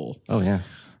school. Oh, yeah.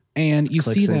 And you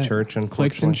cliques see that. In church,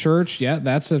 cliques in church,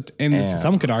 yeah.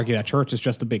 Some could argue that church is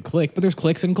just a big clique, but there's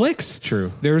cliques and cliques. True.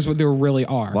 There really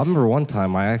are. Well, I remember one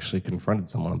time I actually confronted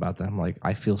someone about that. I'm like,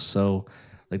 I feel so,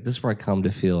 like this is where I come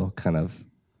to feel kind of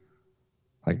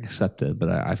like accepted, but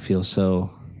I feel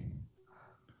so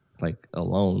like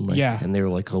alone. Like, yeah. And they were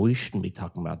like, oh, we shouldn't be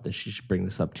talking about this. You should bring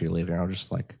this up to you later. And I was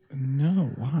just like,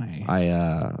 no, why?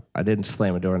 I didn't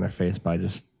slam a door in their face, but I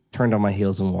just turned on my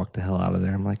heels and walked the hell out of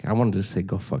there. I'm like, I wanted to say,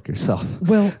 go fuck yourself.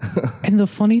 Well, and the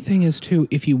funny thing is, too,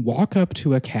 if you walk up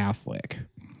to a Catholic,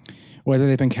 whether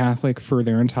they've been Catholic for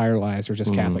their entire lives or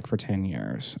just Catholic for 10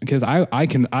 years, because I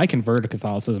converted to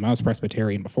Catholicism. I was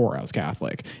Presbyterian before I was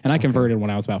Catholic, and I converted when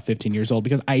I was about 15 years old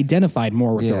because I identified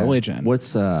more with the religion.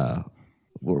 What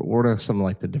are some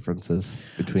like the differences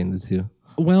between the two?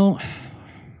 Well,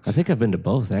 I think I've been to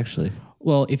both, actually.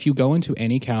 Well, if you go into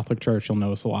any Catholic church, you'll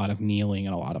notice a lot of kneeling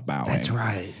and a lot of bowing. That's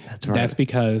right. That's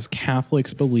because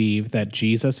Catholics believe that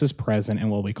Jesus is present in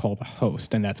what we call the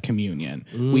host, and that's communion.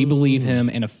 We believe him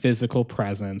in a physical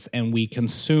presence, and we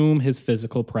consume his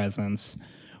physical presence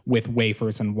with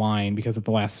wafers and wine because at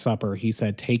the Last Supper, he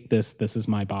said, take this is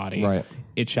my body. Right.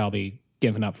 It shall be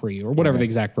given up for you, or whatever the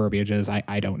exact verbiage is.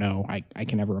 I don't know. I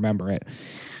can never remember it.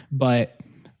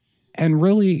 And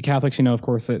really, Catholics, of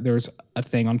course, that there's a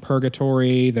thing on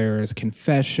purgatory, there's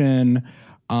confession,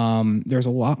 there's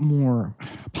a lot more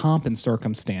pomp and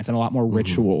circumstance and a lot more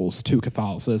rituals to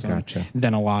Catholicism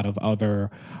than a lot of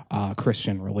other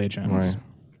Christian religions. Right.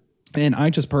 And I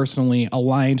just personally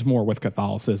aligned more with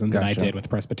Catholicism than I did with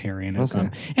Presbyterianism.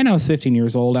 Okay. And I was 15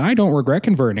 years old, and I don't regret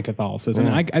converting to Catholicism.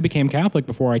 Yeah. I became Catholic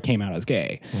before I came out as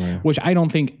gay, which I don't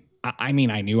think... I mean,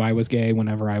 I knew I was gay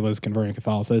whenever I was converting to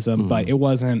Catholicism, but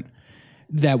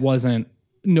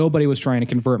nobody was trying to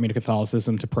convert me to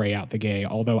Catholicism to pray out the gay,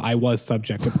 although I was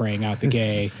subject to praying out the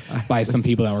gay by some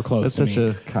people that were close to me.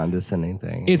 That's such a condescending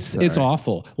thing. It's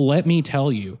awful. Let me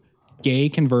tell you, gay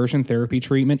conversion therapy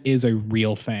treatment is a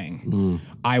real thing.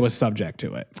 I was subject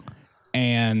to it.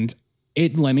 And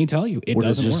let me tell you, it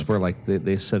doesn't work. Just where like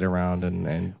they sit around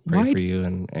and pray for you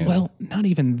and well, not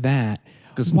even that.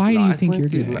 Why do you think you're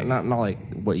gay? Not like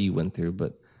what you went through,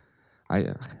 but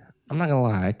I'm not gonna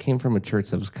lie. I came from a church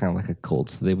that was kind of like a cult,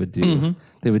 so they would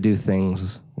do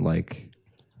things like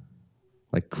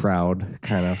crowd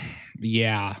kind of.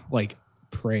 Yeah, like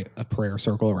a prayer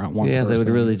circle around one person. Yeah, they would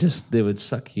really they would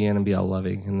suck you in and be all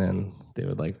loving, and then they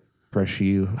would like pressure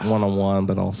you one-on-one,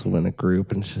 but also in a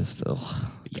group, and it's just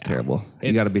It's terrible.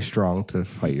 You got to be strong to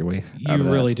fight your way out You of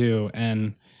that. really do.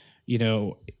 And,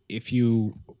 if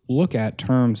you look at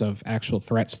terms of actual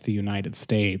threats to the United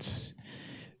States,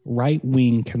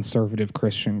 right-wing conservative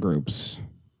Christian groups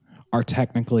are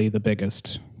technically the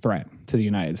biggest threat to the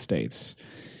United States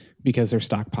because they're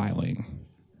stockpiling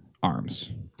arms,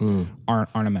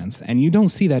 armaments. And you don't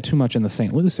see that too much in the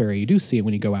St. Louis area. You do see it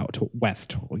when you go out to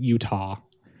West Utah,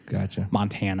 Gotcha.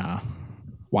 Montana,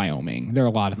 Wyoming. There are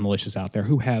a lot of militias out there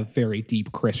who have very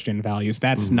deep Christian values.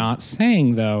 That's not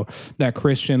saying, though, that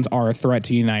Christians are a threat to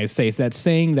the United States. That's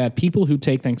saying that people who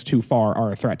take things too far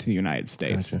are a threat to the United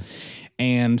States. Gotcha.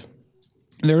 And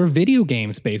there are video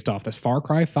games based off this. Far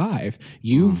Cry 5.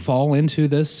 You fall into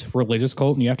this religious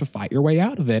cult and you have to fight your way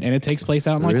out of it. And it takes place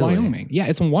out in Really? Wyoming. Yeah,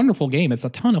 it's a wonderful game. It's a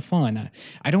ton of fun.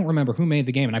 I don't remember who made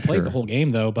the game, and I played the whole game,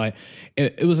 though, but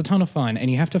it was a ton of fun.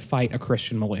 And you have to fight a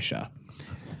Christian militia.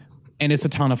 And it's a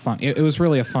ton of fun. It was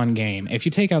really a fun game. If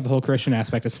you take out the whole Christian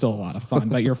aspect, it's still a lot of fun.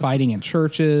 But you're fighting in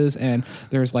churches, and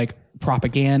there's like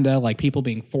propaganda, like people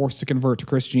being forced to convert to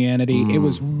Christianity. It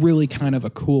was really kind of a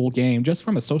cool game, just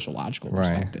from a sociological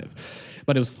perspective.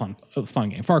 But it was a fun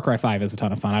game. Far Cry 5 is a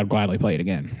ton of fun. I'd gladly play it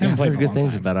again. I've heard good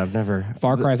things about it. I've never.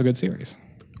 Far Cry is a good series.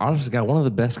 Honestly, one of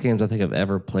the best games I think I've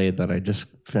ever played that I just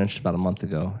finished about a month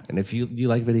ago. And if you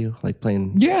like video, like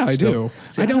playing, Yeah, I still- do.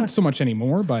 See, I don't so much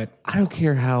anymore, but I don't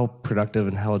care how productive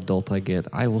and how adult I get.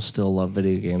 I will still love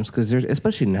video games because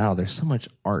especially now, there's so much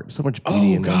art, so much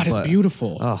beauty in them. God, it's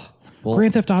beautiful. Oh, well,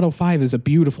 Grand Theft Auto 5 is a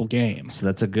beautiful game. so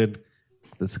that's a good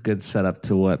setup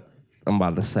to what I'm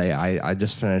about to say. I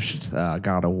just finished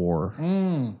God of War.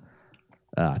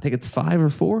 I think it's 5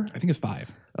 or 4. I think it's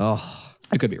 5. Oh,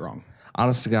 I could be wrong.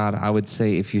 honest to God, I would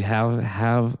say if you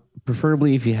have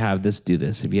preferably if you have this, do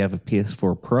this. If you have a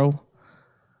PS4 Pro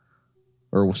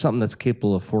or something that's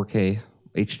capable of 4K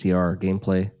HDR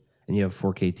gameplay and you have a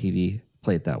 4K TV,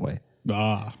 play it that way.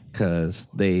 Because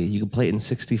you can play it in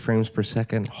 60 frames per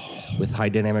second with high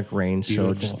dynamic range.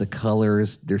 Beautiful. So just the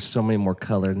colors, there's so many more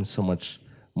color and so much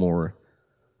more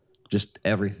just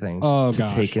everything to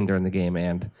take in during the game.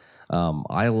 And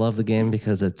I love the game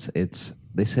because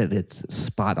they said it's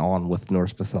spot on with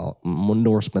Norse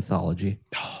mythology.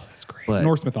 Oh, that's great. But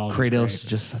Norse mythology. Kratos is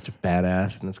just such a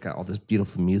badass, and it's got all this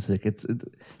beautiful music.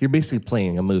 You're basically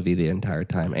playing a movie the entire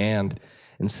time, and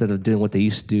instead of doing what they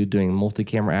used to do, doing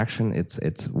multi-camera action,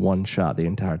 it's one shot the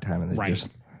entire time, and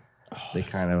they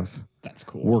kind of that's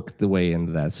cool. work the way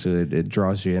into that, so it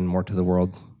draws you in more to the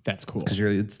world. That's cool. Because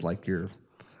it's like you're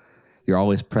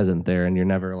always present there, and you're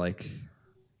never like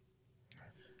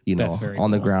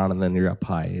on the ground, and then you're up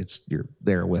high. You're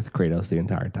there with Kratos the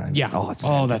entire time. Yeah. It's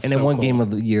fantastic. And then one game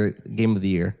of the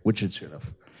year, which it should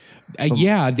have.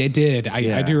 Yeah, they did.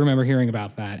 I do remember hearing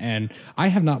about that, and I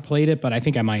have not played it, but I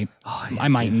think I might. I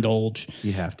might indulge.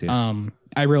 You have to.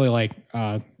 I really like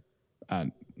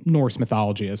Norse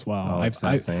mythology as well. Oh, it's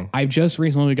fascinating. I've just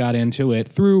recently got into it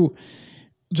through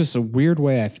just a weird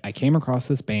way. I came across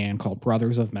this band called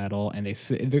Brothers of Metal, and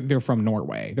they're from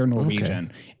Norway. They're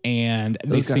Norwegian, and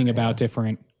they sing about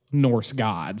different Norse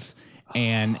gods.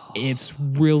 And it's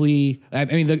really, I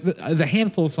mean, the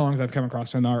handful of songs I've come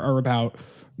across them are about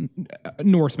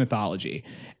Norse mythology,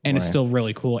 and it's still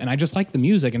really cool. And I just like the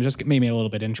music, and it just made me a little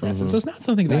bit interested. So it's not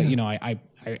something that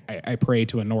I pray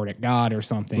to a Nordic god or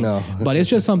something. No. But it's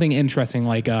just something interesting.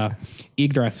 Like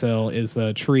Yggdrasil is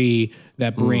the tree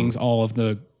that brings all of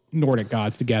the Nordic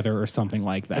gods together, or something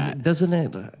like that. And doesn't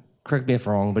it? Correct me if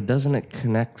I'm wrong, but doesn't it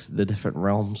connect the different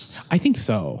realms? I think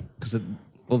so. Because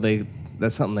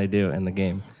that's something they do in the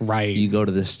game. Right. You go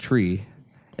to this tree,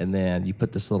 and then you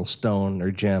put this little stone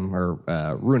or gem or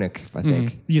runic, I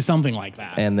think. Yeah, something like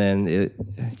that. And then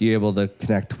you're able to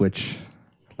connect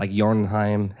like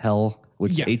Jornheim, Hell,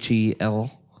 which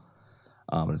Hel.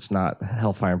 It's not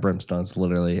Hellfire and Brimstone. It's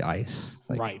literally ice.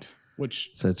 Right.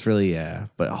 So it's really,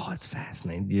 but it's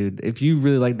fascinating, dude. If you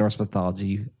really like Norse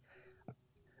mythology,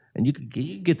 and you could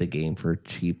get the game for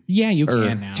cheap. Yeah, you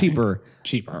can now. Cheaper.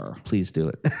 Please do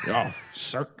it. Oh,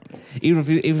 certainly. even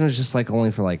if it's just like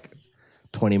only for like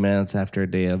 20 minutes after a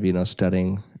day of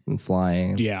studying and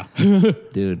flying. Yeah,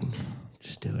 dude,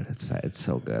 just do it. It's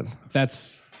so good.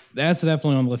 That's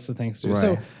definitely on the list of things to do. Right.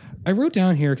 So I wrote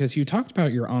down here because you talked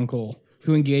about your uncle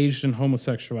who engaged in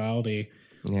homosexuality.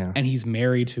 Yeah, and he's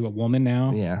married to a woman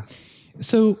now. Yeah.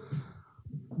 So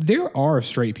there are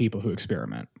straight people who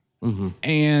experiment.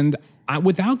 And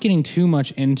without getting too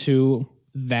much into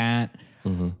that,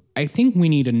 I think we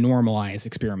need to normalize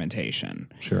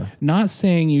experimentation. Sure. Not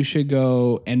saying you should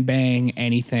go and bang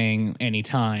anything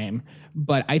anytime,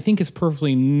 but I think it's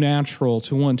perfectly natural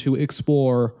to want to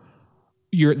explore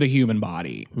the human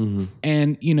body.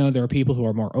 And, there are people who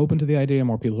are more open to the idea,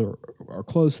 more people who are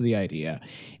close to the idea.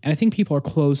 And I think people are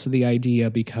close to the idea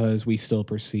because we still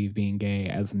perceive being gay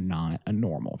as not a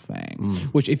normal thing,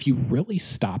 which if you really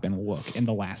stop and look in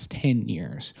the last 10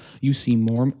 years, you see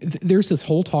more. There's this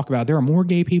whole talk about there are more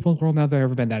gay people in the world now than there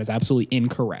have ever been. That is absolutely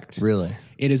incorrect. Really?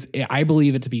 It is. I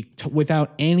believe it to be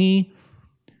without any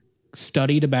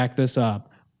study to back this up.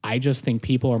 I just think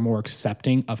people are more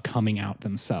accepting of coming out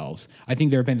themselves. I think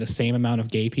there have been the same amount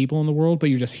of gay people in the world, but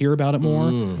you just hear about it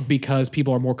more because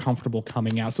people are more comfortable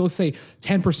coming out. So let's say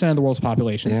 10% of the world's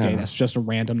population is gay. That's just a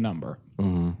random number.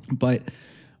 But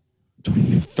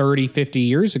 30, 50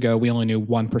 years ago, we only knew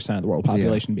 1% of the world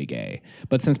population to be gay.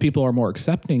 But since people are more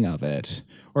accepting of it,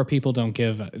 or people don't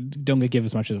give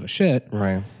as much of a shit,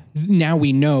 right? Now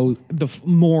we know the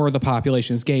more of the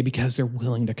population is gay because they're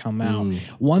willing to come out.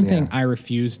 One thing I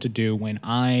refused to do when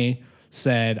I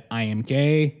said I am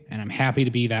gay and I'm happy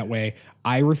to be that way,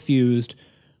 I refused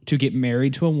to get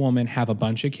married to a woman, have a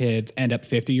bunch of kids, end up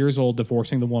 50 years old,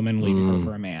 divorcing the woman, leaving her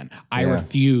for a man. I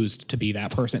refused to be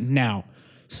that person. Now,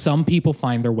 some people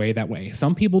find their way that way.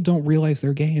 Some people don't realize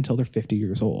they're gay until they're 50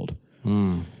 years old.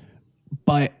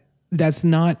 But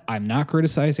I'm not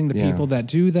criticizing the people that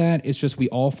do that. It's just we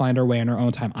all find our way in our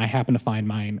own time. I happen to find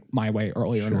my way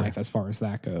earlier in life as far as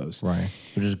that goes. Right.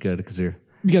 Which is good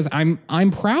because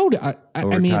I'm proud.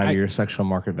 Over time, your sexual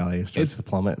market value starts to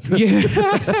plummet.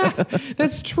 Yeah,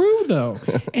 that's true though.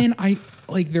 And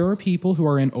there are people who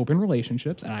are in open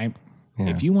relationships, and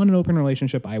if you want an open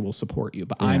relationship, I will support you.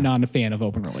 But I'm not a fan of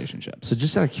open relationships. So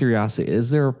just out of curiosity,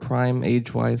 is there a prime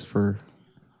age-wise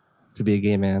to be a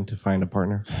gay man to find a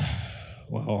partner?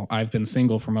 Well, I've been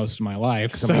single for most of my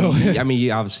life, so I mean,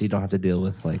 you obviously don't have to deal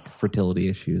with fertility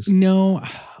issues. No,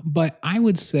 but I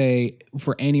would say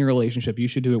for any relationship, you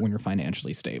should do it when you're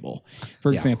financially stable.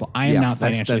 For example, I am not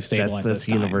financially stable at this time. That's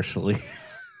universally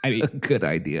a good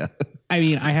idea. I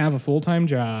mean, I have a full-time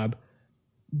job,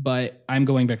 but I'm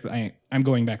going back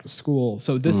to school.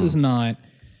 So this is not.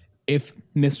 If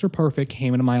Mr. Perfect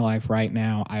came into my life right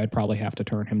now, I would probably have to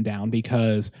turn him down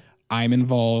because I'm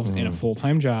involved in a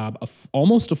full-time job,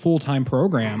 almost a full-time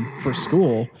program for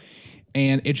school,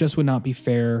 and it just would not be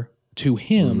fair to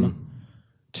him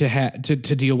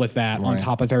to deal with that on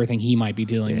top of everything he might be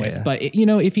dealing with. But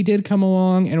if he did come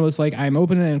along and was like, I'm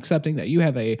open and accepting that you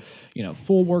have a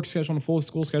full work schedule and a full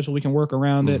school schedule, we can work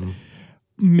around it.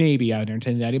 Maybe I'd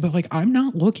entertain that. But I'm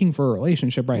not looking for a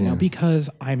relationship right now because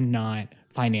I'm not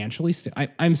financially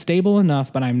I'm stable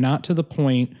enough, but I'm not to the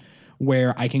point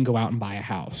where I can go out and buy a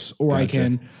house or I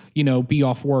can, be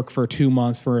off work for 2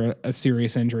 months for a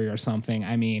serious injury or something.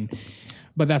 I mean,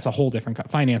 but that's a whole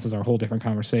different, finances are a whole different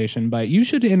conversation, but you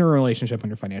should enter a relationship when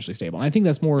you're financially stable. And I think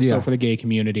that's more so for the gay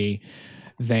community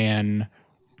than.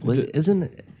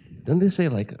 Didn't they say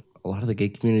a lot of the gay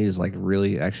community is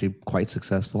really actually quite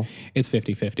successful? It's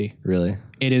 50-50. Really?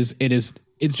 It is.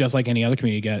 It's just like any other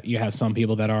community. You have some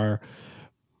people that are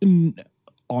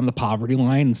on the poverty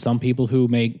line and some people who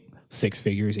make 6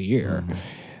 figures a year.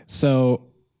 So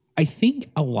I think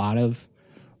a lot of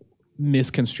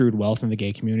misconstrued wealth in the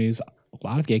gay communities, a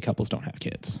lot of gay couples don't have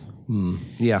kids.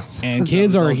 Yeah. And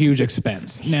kids are a huge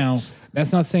expense. Now,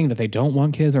 that's not saying that they don't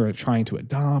want kids or are trying to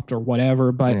adopt or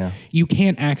whatever, but you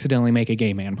can't accidentally make a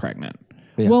gay man pregnant.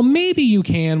 Yeah. Well, maybe you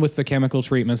can with the chemical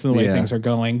treatments and the way things are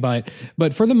going, but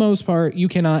for the most part, you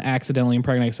cannot accidentally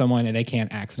impregnate someone and they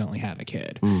can't accidentally have a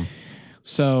kid.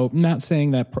 So I'm not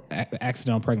saying that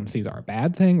accidental pregnancies are a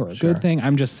bad thing or a good thing.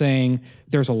 I'm just saying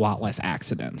there's a lot less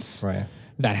accidents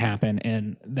that happen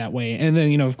in that way. And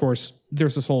then, of course,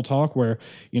 there's this whole talk where,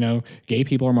 gay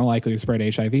people are more likely to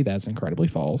spread HIV. That's incredibly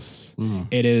false.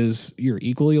 It is, you're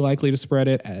equally likely to spread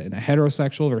it in a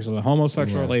heterosexual versus a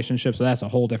homosexual relationship. So that's a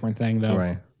whole different thing, though.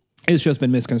 Right. It's just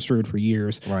been misconstrued for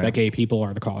years that gay people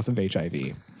are the cause of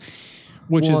HIV,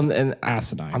 which is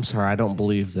asinine. I'm sorry, I don't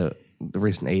believe that the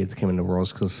reason AIDS came into the world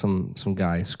is because some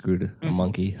guy screwed a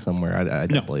monkey somewhere. I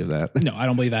don't believe that. No, I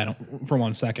don't believe that for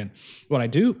 1 second. What I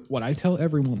tell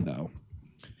everyone, though,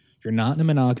 if you're not in a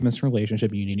monogamous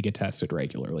relationship, you need to get tested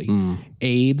regularly.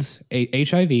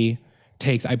 HIV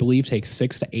takes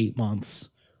 6 to 8 months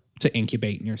to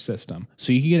incubate in your system.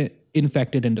 So you can get it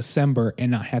infected in December and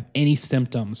not have any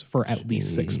symptoms for at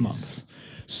least 6 months.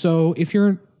 So if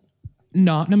you're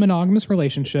not in a monogamous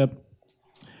relationship,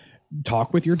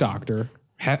 talk with your doctor.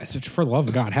 For the love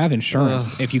of God, have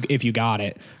insurance if you got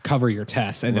it. Cover your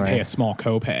tests and then pay a small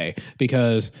copay.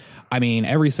 Because,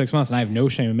 every 6 months, and I have no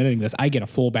shame admitting this, I get a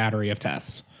full battery of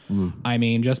tests.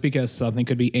 Just because something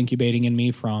could be incubating in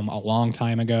me from a long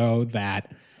time ago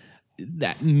that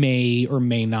may or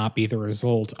may not be the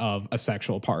result of a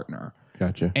sexual partner.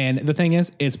 Gotcha. And the thing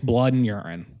is, it's blood and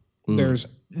urine.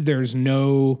 There's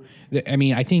no. I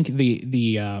mean, I think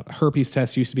the herpes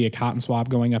test used to be a cotton swab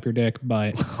going up your dick,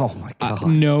 but Oh my God.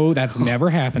 no, that's never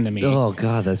happened to me. Oh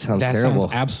God, that sounds That terrible.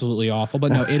 sounds absolutely awful.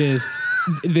 But no, it is.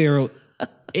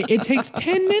 It takes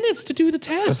 10 minutes to do the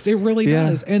test. It really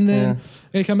does. And then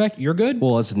they come back, you're good.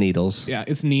 Well, it's needles. Yeah,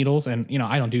 it's needles, and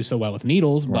I don't do so well with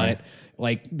needles, but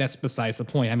like that's besides the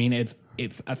point. I mean, it's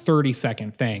a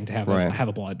 30-second thing to have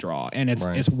a blood draw, and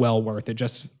it's well worth it.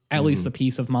 Just at least the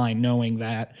peace of mind knowing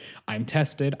that I'm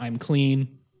tested, I'm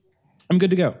clean, I'm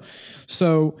good to go.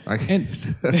 So,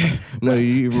 No,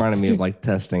 you reminded me of like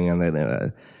testing, and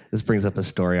then this brings up a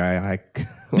story. I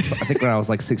think when I was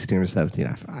like 16 or 17,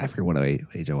 I forget what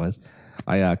age I was.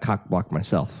 I cock blocked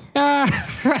myself. I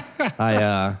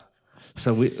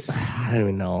don't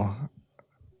even know.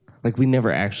 Like we never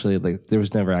actually there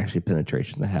was never actually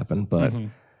penetration that happened, but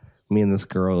me and this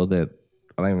girl that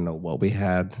I don't even know what we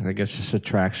had. I guess just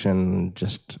attraction,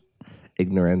 just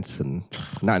ignorance, and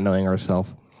not knowing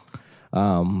ourselves.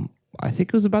 I think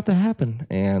it was about to happen,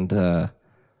 and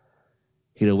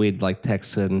we'd like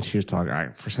texted, and she was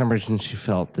talking. For some reason, she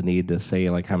felt the need to say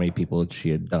like how many people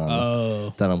she had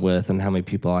done it with, and how many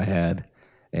people I had,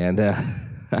 and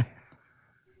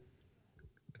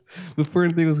before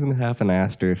anything was going to happen, I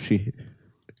asked her if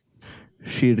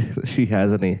she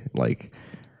has any like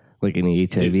any HIV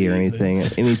diseases or anything,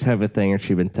 any type of thing, or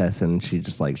she'd been tested, and she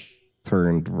just like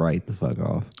turned right the fuck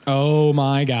off. Oh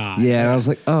my God. Yeah, and I was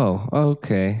like, oh,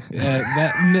 okay.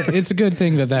 It's a good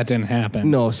thing that didn't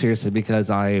happen. No, seriously, because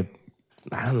I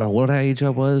don't know what age I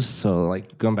was. So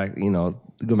like going back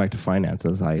to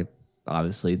finances, I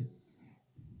obviously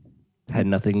had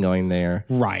nothing going there.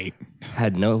 Right.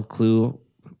 Had no clue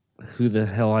who the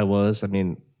hell I was. I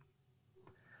mean,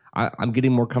 I'm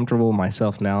getting more comfortable with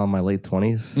myself now in my late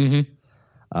 20s.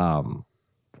 Mm-hmm.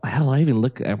 Hell, I even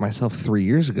looked at myself 3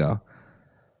 years ago.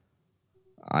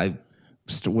 I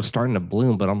was starting to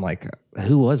bloom, but I'm like,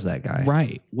 who was that guy?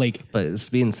 Right. Like, but it's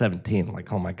being 17.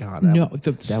 Like, oh my God. The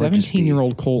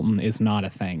 17-year-old Colton is not a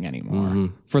thing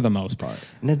anymore for the most part.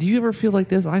 Now, do you ever feel like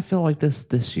this? I felt like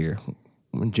this year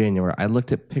in January. I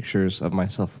looked at pictures of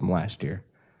myself from last year.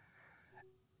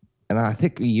 And I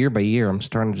think year by year, I'm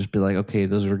starting to just be like, okay,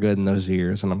 those were good in those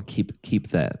years, and I'm keep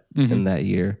that in that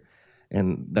year.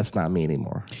 And that's not me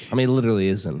anymore. I mean, it literally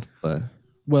isn't, but...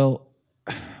 Well,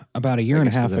 about a year and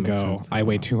a half ago, I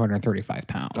weighed 235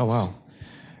 pounds. Oh, wow.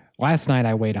 Last night,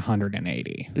 I weighed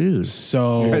 180. Dude,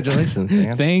 so congratulations,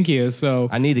 man. Thank you. So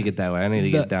I need to get that way. I need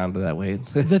to get down to that weight.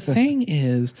 The thing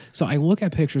is, so I look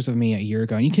at pictures of me a year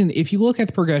ago, and if you look at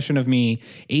the progression of me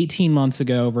 18 months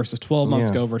ago versus 12 months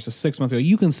ago versus 6 months ago,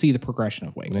 you can see the progression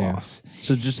of weight loss.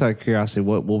 So just out of curiosity,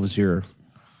 what was your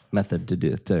method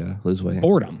to lose weight?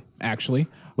 Boredom, actually.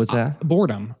 What's that?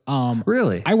 Boredom.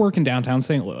 Really? I work in downtown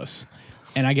St. Louis,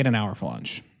 and I get an hour for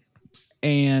lunch.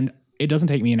 And it doesn't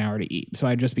take me an hour to eat. So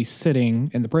I'd just be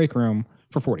sitting in the break room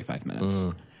for 45 minutes.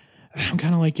 And I'm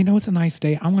kind of like, it's a nice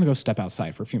day. I'm going to go step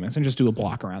outside for a few minutes and just do a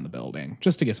block around the building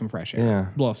just to get some fresh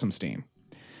air, blow off some steam.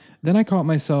 Then I caught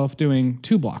myself doing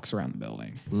 2 blocks around the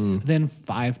building, then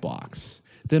 5 blocks,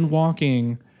 then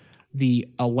walking the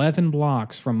 11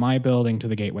 blocks from my building to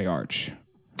the Gateway Arch.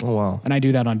 Oh, wow. And I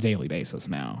do that on a daily basis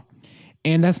now.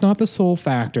 And that's not the sole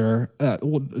factor.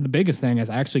 The biggest thing is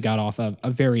I actually got off of a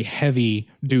very heavy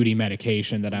duty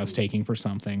medication that I was taking for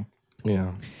something.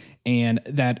 Yeah. And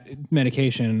that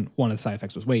medication, one of the side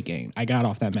effects was weight gain. I got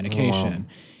off that medication. Oh, wow.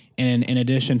 And in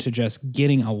addition to just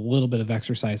getting a little bit of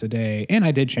exercise a day, and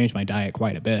I did change my diet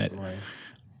quite a bit,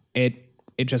 it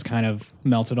just kind of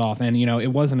melted off. And, it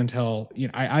wasn't until,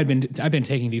 I've been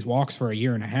taking these walks for a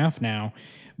year and a half now,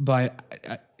 but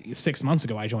 6 months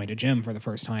ago, I joined a gym for the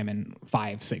first time in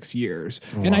 5-6 years.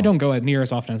 Wow. And I don't go near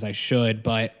as often as I should,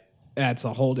 but that's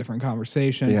a whole different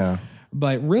conversation. Yeah.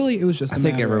 But really, it was just I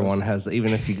think everyone has,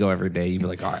 even if you go every day, you'd be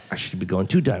like, I should be going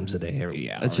 2 times a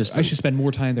day. I should spend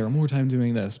more time there, more time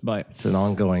doing this. But it's an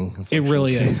ongoing It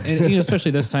really is. And,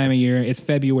 especially this time of year, it's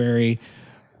February.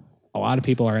 A lot of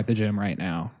people are at the gym right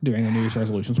now doing their New Year's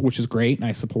resolutions, which is great, and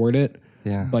I support it.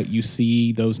 Yeah. But you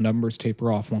see those numbers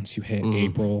taper off once you hit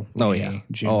April, May,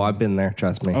 June. Oh, I've been there.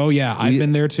 Trust me. Oh, yeah. I've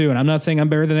been there, too. And I'm not saying I'm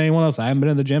better than anyone else. I haven't been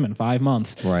in the gym in 5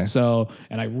 months. Right. So,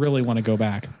 and I really want to go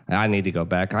back. I need to go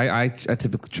back. I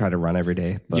typically try to run every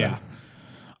day. But yeah.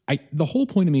 The whole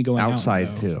point of me going outside,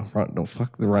 out, too. Don't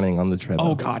fuck the running on the treadmill.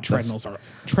 Oh, God. Treadmills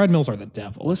are the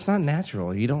devil. Well, it's not natural.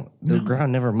 The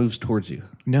ground never moves towards you.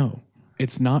 No.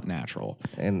 It's not natural.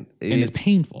 And it's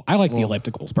painful. I like the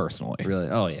ellipticals personally. Really?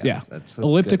 Oh, yeah. Yeah. That's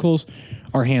ellipticals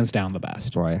are hands down the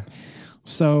best. Right.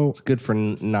 So It's good for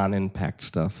non-impact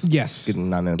stuff. yes, Good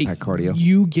non-impact cardio.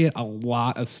 You get a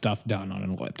lot of stuff done on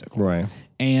an elliptical. Right.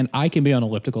 And I can be on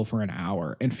elliptical for an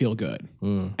hour and feel good.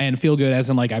 And feel good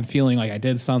as in like I'm feeling like I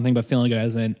did something, but feeling good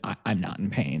as in I'm not in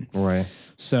pain. Right.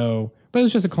 So, but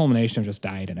it's just a culmination of just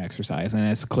diet and exercise. And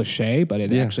it's cliche, but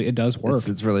it does work.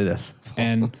 It's really this.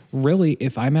 And really,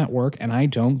 if I'm at work and I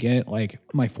don't get like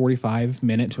my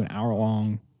 45-minute to an hour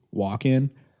long walk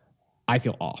in, I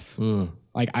feel off.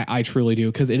 Like I truly do,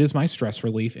 because it is my stress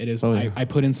relief. It is I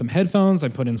put in some headphones, I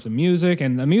put in some music,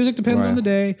 and the music depends on the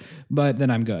day, but then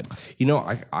I'm good. You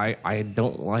know, I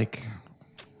don't like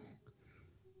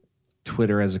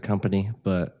Twitter as a company,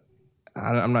 but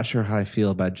I'm not sure how I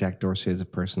feel about Jack Dorsey as a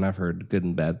person. I've heard good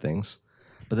and bad things,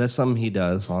 but that's something he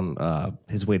does on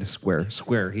his way to Square.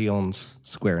 Square, he owns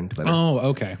Square and Twitter. Oh,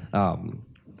 okay. I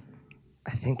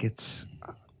think it's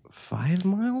 5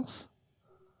 miles.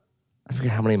 I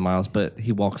forget how many miles, but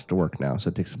he walks to work now, so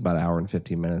it takes about an hour and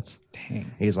 15 minutes. Dang.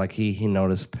 He's like, he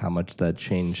noticed how much that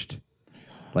changed,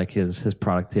 like his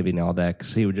productivity and all that,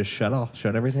 because he would just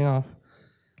shut everything off,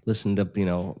 listen to,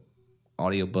 audiobooks,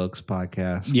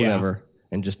 podcasts, whatever,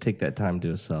 and just take that time to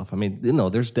himself. I mean,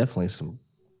 there's definitely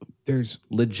there's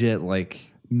legit,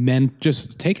 like...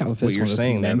 Just take out the physical. What you're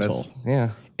saying, mental. Yeah.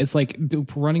 It's like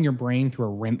running your brain through a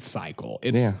rinse cycle.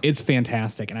 It's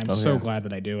fantastic, and I'm so glad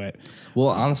that I do it. Well,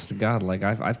 honest to God, like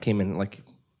I've came in, like,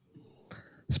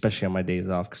 especially on my days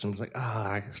off, because I'm just like,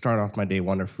 I start off my day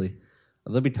wonderfully.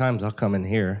 There'll be times I'll come in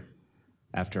here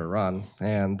after a run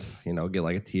and get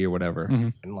like a tea or whatever,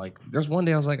 and like there's one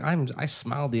day I was like, I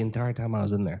smiled the entire time I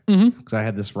was in there because I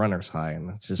had this runner's high,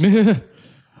 and it's just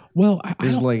well,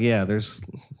 it's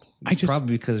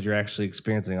probably because you're actually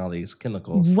experiencing all these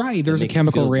chemicals. Right, there's a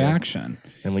chemical reaction.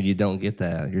 And when you don't get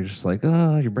that, you're just like,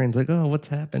 your brain's like, what's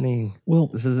happening? Well,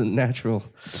 this isn't natural.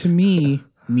 To me,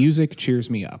 music cheers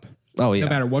me up. Oh, yeah. No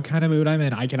matter what kind of mood I'm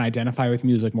in, I can identify with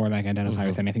music more than I can identify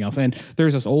with anything else. And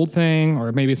there's this old thing,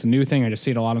 or maybe it's a new thing, I just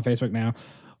see it a lot on Facebook now.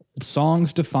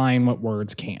 Songs define what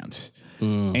words can't.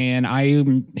 And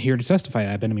I'm here to testify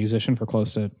that I've been a musician for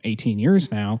close to 18 years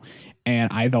now,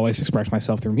 and I've always expressed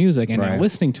myself through music, and now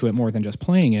listening to it more than just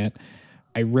playing it,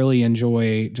 I really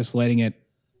enjoy just letting it,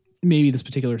 maybe this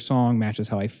particular song matches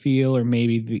how I feel, or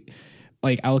maybe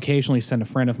I'll occasionally send a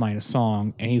friend of mine a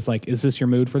song, and he's like, is this your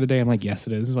mood for the day? I'm like, yes,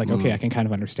 it is. He's like, okay, I can kind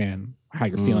of understand how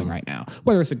you're feeling right now,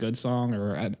 whether it's a good song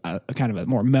or a kind of a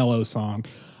more mellow song,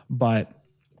 but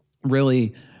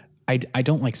really... I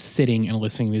don't like sitting and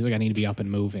listening to music. I need to be up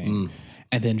and moving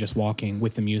and then just walking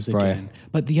with the music in.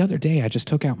 But the other day, I just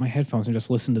took out my headphones and just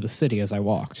listened to the city as I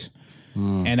walked.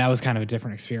 And that was kind of a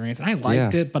different experience. And I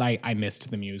liked it, but I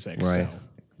missed the music. Right.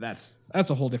 So that's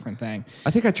a whole different thing.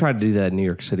 I think I tried to do that in New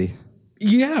York City.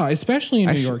 Yeah, especially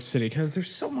in New York City, because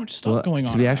there's so much stuff going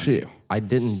on. I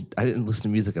didn't listen to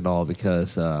music at all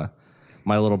because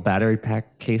my little battery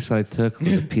pack case that I took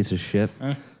was a piece of shit.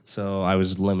 So I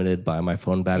was limited by my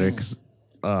phone battery because,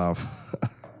 what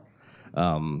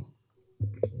the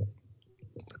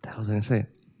hell was I going to say?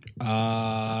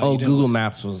 Google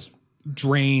Maps was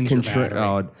drains your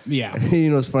battery. Yeah.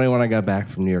 It's funny, when I got back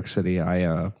from New York City,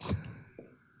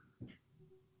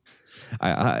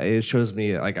 it shows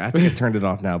me, like, I think I turned it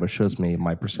off now, but it shows me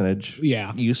my percentage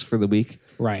use for the week,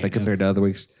 right? Like compared to other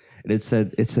weeks, and it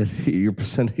said your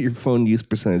phone use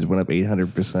percentage went up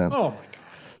 800%. Oh my god!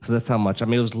 So that's how much. I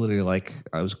mean, it was literally like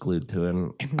I was glued to it.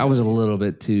 And I was a little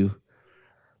bit too,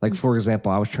 like, for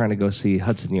example, I was trying to go see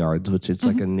Hudson Yards, which is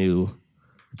like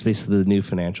it's basically the new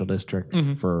financial district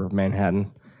for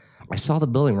Manhattan. I saw the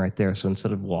building right there, so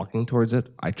instead of walking towards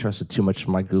it, I trusted too much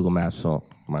my Google Maps. So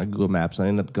my Google Maps, I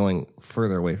ended up going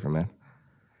further away from it.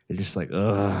 It's just like,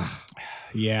 ugh.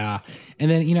 Yeah.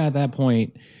 And then, at that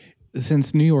point,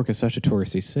 since New York is such a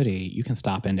touristy city, you can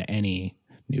stop into any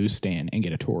newsstand and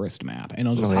get a tourist map, and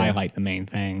it'll just highlight the main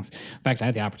things. In fact, I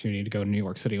had the opportunity to go to New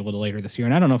York City a little later this year,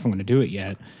 and I don't know if I'm going to do it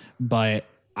yet, but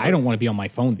I don't want to be on my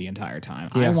phone the entire time.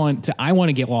 Yeah. I want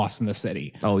to get lost in the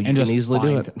city. Oh, you can easily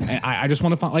do it. I just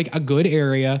want to find like a good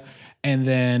area, and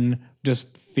then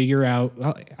just figure out,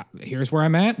 well, here's where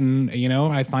I'm at, and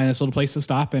I find this little place to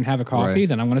stop and have a coffee.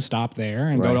 Then I'm going to stop there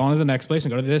and go on to the next place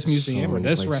and go to this museum or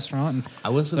this restaurant. And I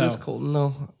was to this, Colton,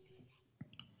 though.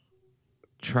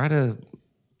 Try to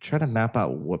map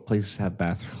out what places have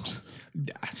bathrooms.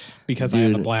 Because I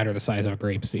have a bladder the size of a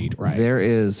grape seed, right? There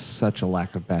is such a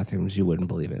lack of bathrooms, you wouldn't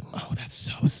believe it. Oh, that's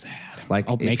so sad. Like,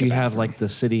 if you have like the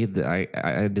city that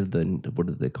I did what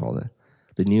do they call it?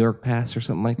 The New York Pass or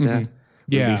something like that.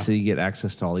 Yeah. Basically, you get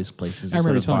access to all these places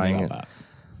instead of buying it. That.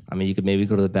 I mean, you could maybe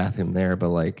go to the bathroom there, but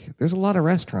like, there's a lot of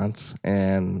restaurants,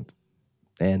 and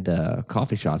and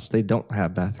coffee shops, they don't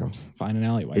have bathrooms. Find an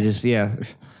alleyway. It just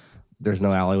there's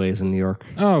no alleyways in New York.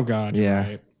 Oh God, you're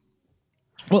right.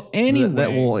 Well,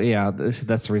 anyway,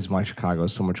 that's the reason why Chicago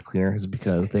is so much cleaner is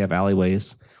because they have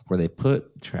alleyways where they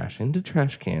put trash into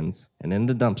trash cans and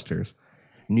into dumpsters.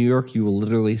 New York, you will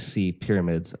literally see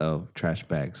pyramids of trash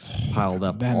bags piled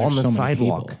up Man, on the there's so many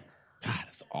sidewalk. people. God,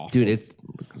 that's awful. Dude, it's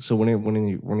so when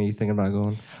are you thinking about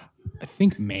going? I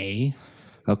think May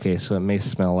Okay, so it may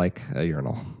smell like a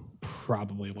urinal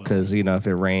probably will. because if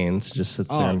it rains, it just sits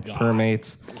there and God.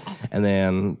 permeates, and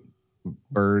then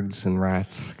birds and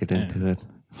rats get into it.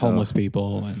 So, Homeless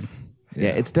people and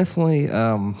yeah, it's definitely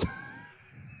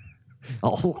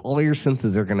all your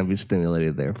senses are going to be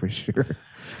stimulated there for sure.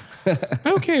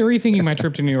 okay, rethinking my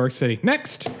trip to New York City.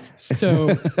 Next.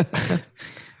 So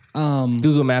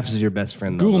Google Maps is your best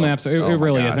friend. Google though. Maps, it Oh my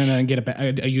really is. gosh. And then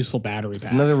get a useful battery pack.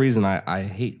 It's another reason I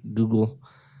hate Google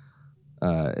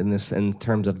in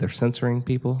terms of their censoring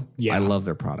people. Yeah. I love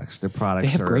their products. Their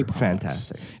products have are great products.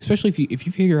 fantastic. Especially if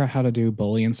you figure out how to do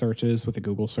Boolean searches with a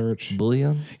Google search.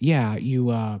 Bullion? Yeah,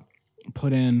 you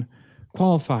put in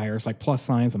qualifiers like plus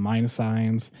signs and minus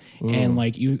signs, and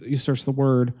like you search the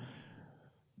word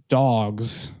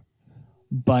dogs,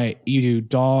 but you do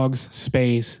dogs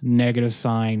space negative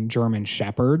sign German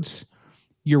shepherds.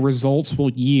 Your results will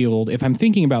yield, if I'm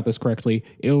thinking about this correctly,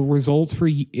 it'll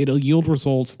yield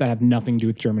results that have nothing to do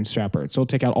with German shepherds. So it'll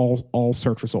take out all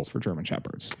search results for German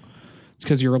shepherds. It's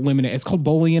because you're eliminating. It's called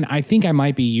Boolean. I think I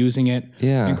might be using it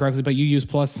incorrectly, but you use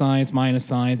plus signs, minus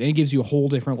signs, and it gives you a whole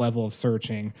different level of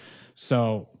searching.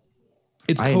 So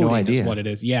it's coding no idea. is what it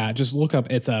is. Yeah, just look up.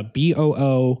 It's a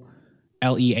BOOLEAN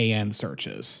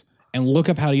searches, and look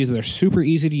up how to use it. They're super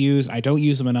easy to use. I don't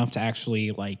use them enough to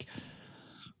actually like.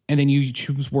 And then you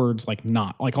choose words like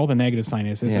not, like all the negative sign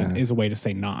is a way to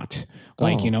say not,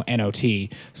 like NOT.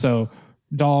 So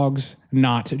dogs,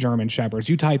 not German shepherds.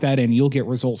 You type that in, you'll get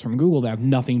results from Google that have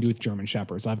nothing to do with German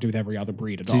shepherds. They have to do with every other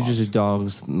breed of dogs. So you just do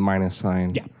dogs minus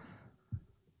sign. Yeah.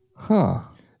 Huh.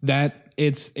 That's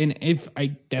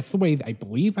the way I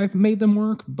believe I've made them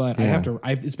work, but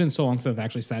it's been so long since I've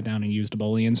actually sat down and used a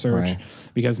Boolean search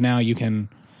because now you can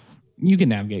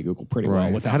navigate Google pretty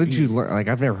well without. How did you learn? Like,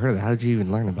 I've never heard of that. How did you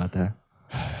even learn about that?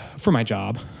 For my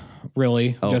job,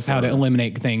 really. Just how to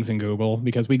eliminate things in Google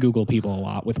because we Google people a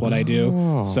lot with what I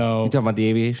do. So You talking about the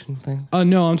aviation thing?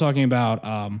 no, I'm talking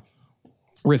about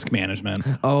risk management.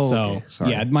 Okay.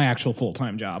 Sorry. Yeah, my actual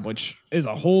full-time job, which is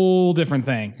a whole different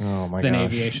thing than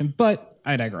aviation. But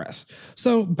I digress.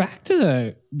 So back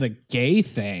to the gay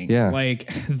thing. Yeah.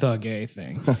 Like the gay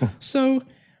thing. So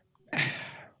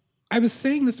I was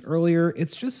saying this earlier.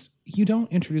 It's just you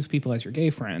don't introduce people as your gay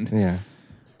friend. Yeah.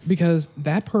 Because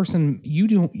that person, you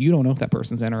don't know if that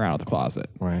person's in or out of the closet.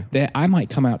 Right. That I might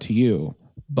come out to you,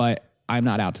 but I'm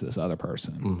not out to this other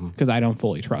person because I don't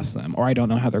fully trust them, or I don't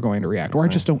know how they're going to react, or I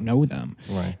just don't know them.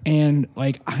 Right. And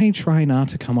like I try not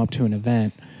to come up to an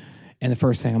event and the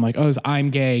first thing I'm like, is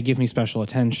I'm gay, give me special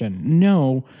attention.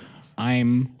 No,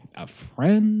 I'm a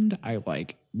friend. I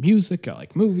like music. I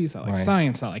like movies. I like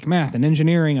science. I like math and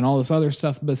engineering and all this other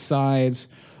stuff besides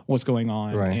what's going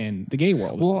on in the gay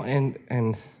world. Well,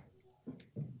 and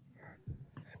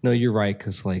no, you're right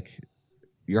because like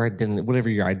your identity, whatever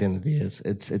your identity is,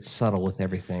 it's subtle with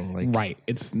everything. Like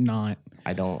it's not.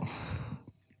 I don't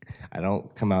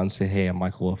come out and say, "Hey, I'm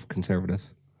Michael Wolf, conservative,"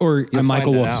 or I'm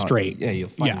Michael Wolf, straight. Yeah, you'll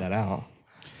find that out.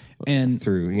 And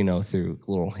through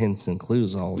little hints and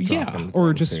clues all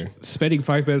or just spending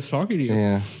 5 minutes talking to you.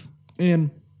 Yeah. And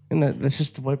that's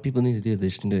just what people need to do. They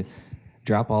just need to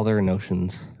drop all their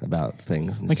notions about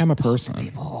things. Like I'm a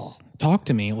person. Talk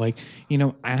to me. Like,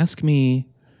 ask me,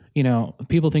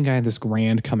 people think I had this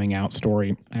grand coming out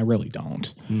story. I really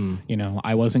don't.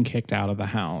 I wasn't kicked out of the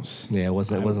house. Yeah, it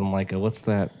wasn't like what's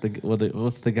that?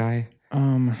 What's the guy?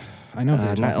 I know.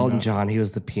 Not Elton John. He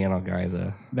was the piano guy.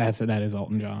 That is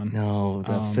Elton John. No,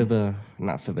 not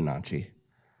Fibonacci.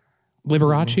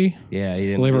 Liberace? Yeah, he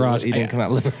didn't. Liberace. He didn't come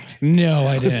out Liberace. No,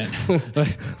 I didn't.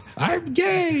 I'm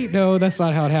gay. No, that's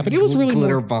not how it happened. It was really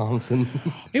glitter bombs and.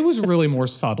 It was really more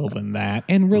subtle than that.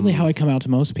 And really, how I come out to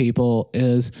most people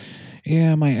is.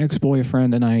 Yeah, my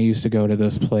ex-boyfriend and I used to go to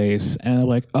this place, and they're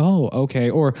like, "Oh,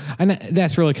 okay," and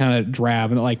that's really kind of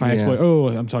drab. And like my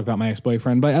ex-boy, I'm talking about my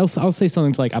ex-boyfriend, but I'll say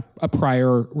something like a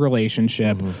prior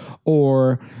relationship,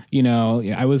 or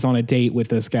I was on a date with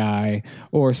this guy,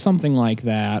 or something like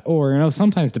that, or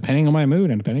sometimes depending on my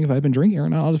mood and depending if I've been drinking or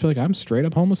not, I'll just be like, I'm straight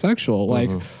up homosexual,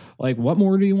 Like, what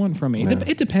more do you want from me?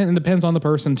 It depends on the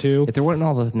person, too. If there weren't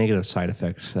all those negative side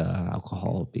effects,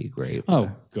 alcohol would be great.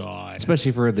 Oh, God.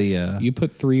 Especially for the... you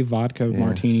put 3 vodka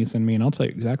martinis in me, and I'll tell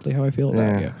you exactly how I feel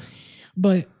about you.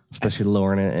 But especially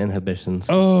lowering inhibitions.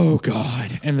 Oh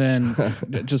God! And then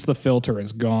just the filter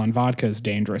is gone. Vodka is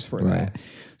dangerous for that.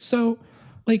 So,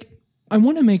 like, I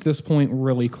want to make this point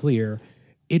really clear.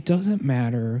 It doesn't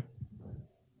matter.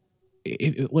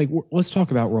 Let's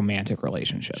talk about romantic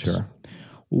relationships. Sure.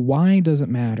 Why does it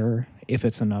matter if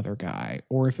it's another guy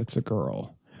or if it's a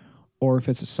girl or if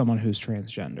it's someone who's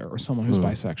transgender or someone who's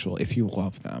bisexual if you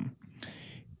love them?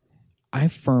 I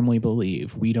firmly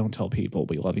believe we don't tell people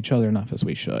we love each other enough as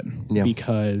we should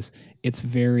because it's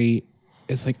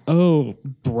like, oh,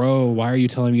 bro, why are you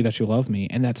telling me that you love me?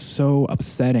 And that's so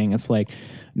upsetting. It's like,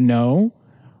 no,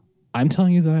 I'm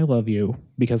telling you that I love you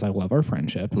because I love our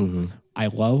friendship. Mm-hmm. I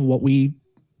love what we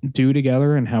do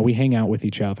together and how we hang out with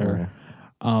each other.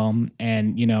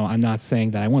 And, you know, I'm not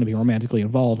saying that I want to be romantically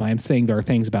involved. I'm saying there are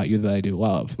things about you that I do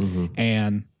love. Mm-hmm.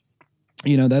 And,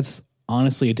 you know, that's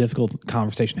honestly a difficult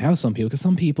conversation to have with some people because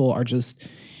some people are just,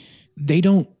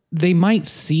 they might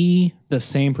see the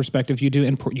same perspective you do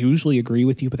and usually agree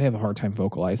with you, but they have a hard time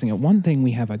vocalizing it. One thing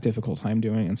we have a difficult time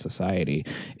doing in society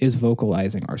is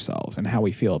vocalizing ourselves and how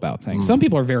we feel about things. Some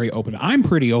people are very open. I'm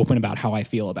pretty open about how I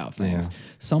feel about things. Yeah.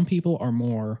 Some people are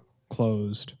more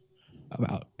closed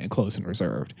and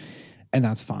reserved, and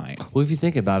that's fine. Well, if you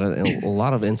think about it, in a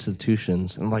lot of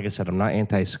institutions, and like I said, I'm not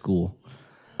anti-school,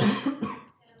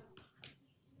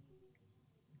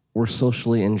 we're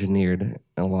socially engineered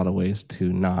in a lot of ways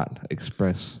to not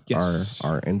express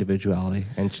our individuality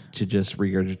and to just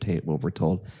regurgitate what we're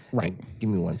told. Right. And give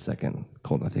me 1 second,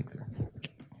 Colton. I think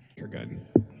You're good.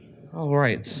 All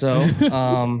right. So,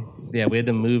 yeah, we had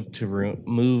to move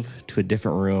to a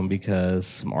different room because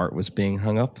some art was being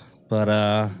hung up. But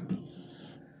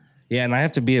yeah, and I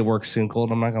have to be at work soon,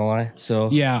 Colton. I'm not gonna lie. So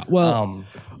yeah, well,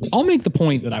 I'll make the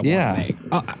point that I want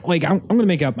to make. I'm going to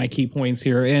make up my key points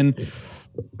here in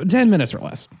 10 minutes or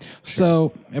less.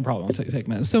 So it probably won't take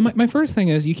minutes. So my first thing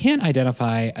is you can't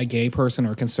identify a gay person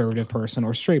or a conservative person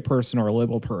or a straight person or a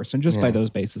liberal person just by those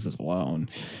bases alone.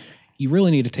 You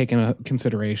really need to take into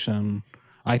consideration.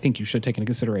 I think you should take into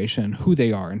consideration who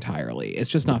they are entirely. It's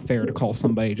just not fair to call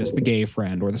somebody just the gay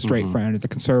friend or the straight friend or the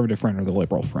conservative friend or the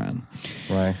liberal friend.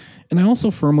 Right. And I also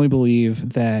firmly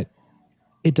believe that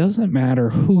it doesn't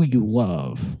matter who you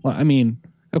love. Well, I mean,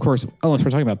 of course, unless we're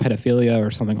talking about pedophilia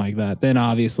or something like that, then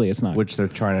obviously it's not. Which they're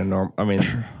trying to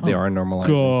they are normalizing.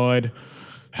 Good.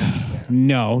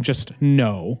 No, just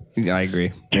no. Yeah, I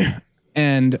agree.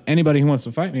 And anybody who wants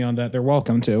to fight me on that, they're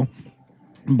welcome to.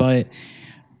 But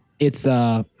it's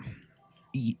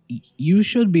you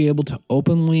should be able to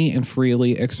openly and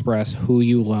freely express who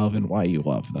you love and why you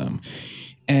love them.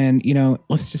 And, you know,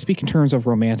 let's just speak in terms of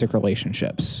romantic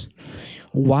relationships.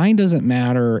 Why does it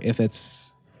matter if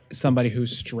it's somebody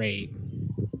who's straight?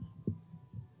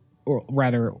 Or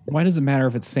rather, why does it matter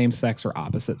if it's same sex or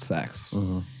opposite sex?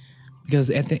 Because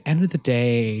at the end of the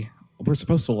day, we're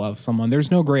supposed to love someone.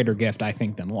 There's no greater gift, I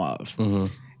think, than love.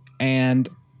 And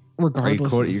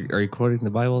regardless, are you quoting the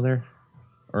Bible there,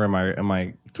 or am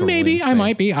I? Totally maybe insane? I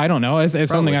might be. I don't know. It's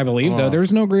something I believe, though.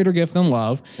 There's no greater gift than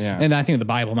love, and I think the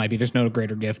Bible might be. There's no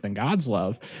greater gift than God's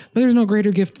love, but there's no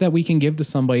greater gift that we can give to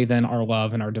somebody than our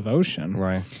love and our devotion.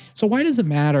 Right. So why does it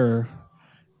matter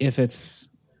if it's,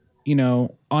 you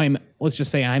know, let's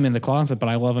just say I'm in the closet, but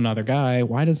I love another guy.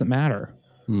 Why does it matter?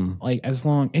 Like, as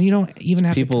long, and you don't even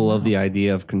have people love the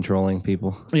idea of controlling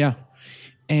people. Yeah.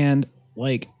 And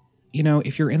like, you know,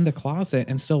 if you're in the closet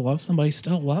and still love somebody,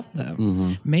 still love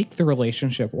them. Make the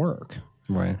relationship work.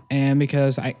 Right. And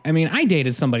because I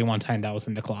dated somebody one time that was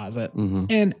in the closet,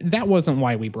 and that wasn't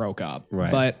why we broke up. Right.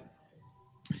 But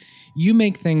you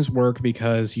make things work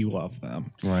because you love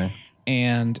them. Right.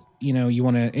 And, you know, you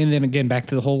want to, and then again, back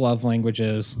to the whole love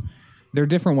languages, there are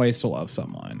different ways to love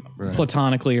someone,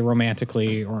 platonically,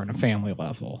 romantically, or on a family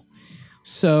level.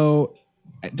 So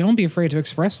don't be afraid to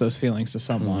express those feelings to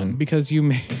someone because you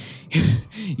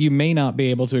may not be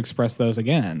able to express those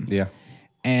again. Yeah.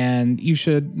 And you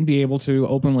should be able to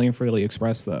openly and freely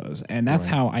express those. And that's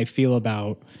how I feel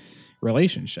about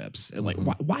relationships. Like,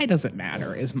 why does it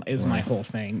matter is my whole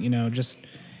thing. You know, just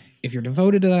if you're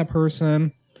devoted to that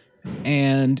person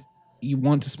and you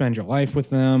want to spend your life with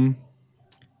them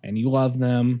and you love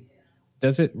them,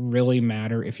 does it really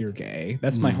matter if you're gay?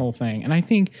 That's my whole thing. And I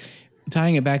think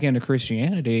tying it back into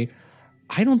Christianity,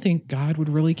 I don't think God would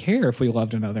really care if we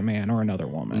loved another man or another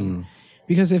woman.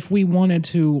 Because if we wanted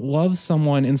to love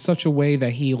someone in such a way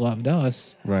that he loved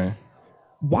us,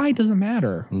 why does it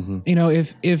matter? You know,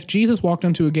 if Jesus walked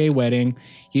into a gay wedding,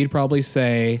 he'd probably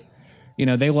say, you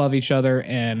know, they love each other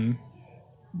and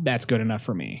that's good enough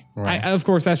for me. Of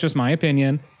course, that's just my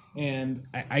opinion. And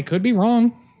I could be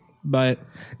wrong. But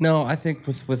No, I think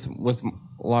with a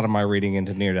lot of my reading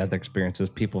into near-death experiences,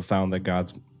 people found that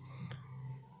God's...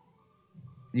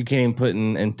 You can't even put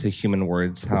into human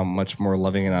words how much more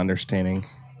loving and understanding,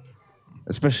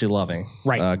 especially loving,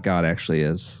 Right. God actually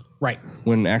is. right,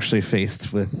 When actually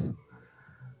faced with,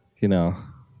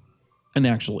 an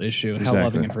actual issue and how Exactly.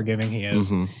 loving and forgiving He is.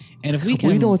 And if we can,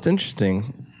 Well, you know what's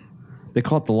interesting? They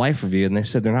call it the life review, and they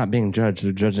said they're not being judged;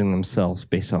 they're judging themselves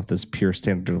based off this pure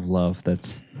standard of love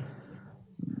that's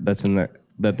in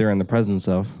that they're in the presence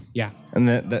of, yeah, and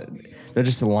that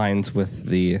just aligns with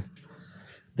the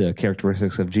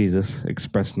characteristics of Jesus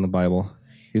expressed in the Bible.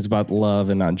 He's about love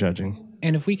and not judging.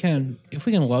 and if we can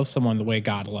love someone the way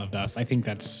God loved us, I think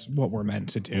that's what we're meant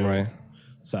to do. Right.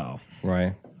 So,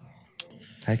 Right.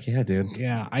 Heck yeah, dude.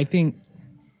 yeah, I think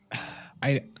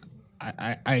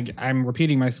I'm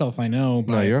repeating myself, I know,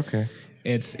 but No, you're okay.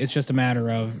 it's just a matter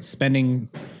of spending,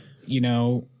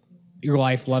 your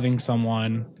life loving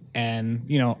someone, and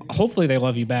hopefully they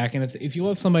love you back. And if you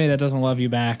love somebody that doesn't love you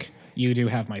back, you do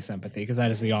have my sympathy, because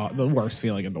that is the worst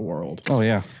feeling in the world. Oh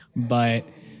yeah. But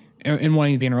and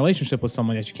wanting to be in a relationship with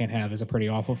someone that you can't have is a pretty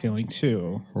awful feeling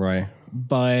too. Right.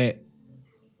 But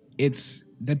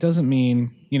that doesn't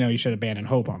mean you should abandon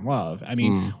hope on love. I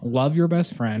mean, love your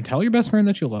best friend. Tell your best friend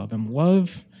that you love them.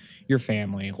 Love your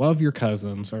family. Love your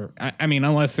cousins. Or I mean,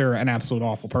 unless they're an absolute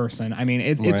awful person. I mean,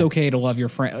 it's Right. okay to love your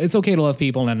friend. It's okay to love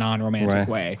people in a non-romantic Right.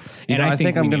 way. And I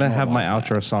think we I'm need gonna more have my laws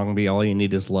outro song be "All You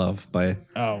Need Is Love" by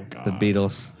Oh God, the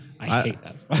Beatles. I hate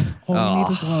that. All you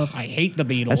need is love. I hate the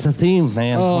Beatles. That's the theme,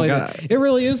 man. Oh, my it, God. it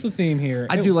really is the theme here.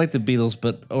 I do like the Beatles,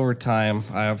 but over time,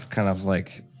 I've kind of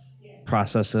like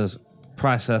processed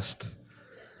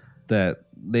that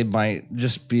they might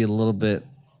just be a little bit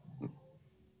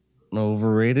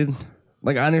overrated.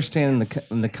 Like I understand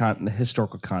in the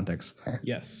historical context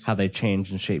Yes, how they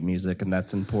change and shape music, and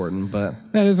that's important. But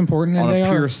that is important, and on they a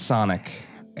pure are sonic,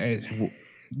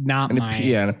 not my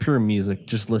in a pure music,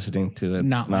 just listening to it,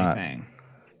 not my thing.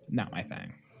 Not my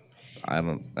thing. I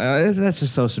don't. That's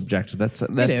just so subjective. That's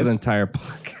an is. entire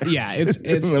podcast. Yeah, it's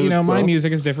In my itself.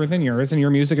 music is different than yours, and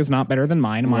your music is not better than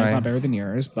mine, and mine's Right. not better than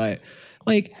yours. But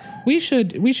like, we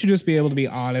should just be able to be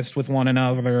honest with one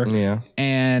another. Yeah.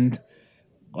 And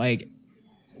like,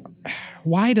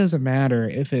 why does it matter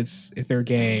if they're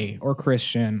gay or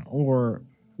Christian or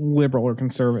liberal or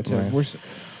conservative? Right.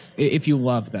 If you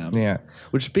love them. Yeah.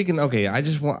 Which speaking, okay, I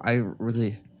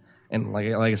really, and like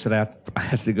I said, I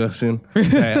have to go soon.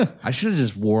 I should have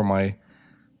just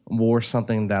wore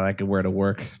something that I could wear to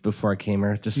work before I came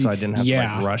here, just so I didn't have to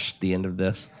like rush the end of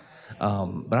this.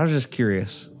 But I was just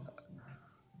curious.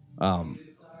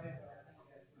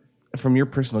 From your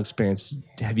personal experience,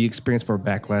 have you experienced more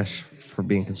backlash for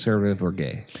being conservative or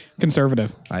gay?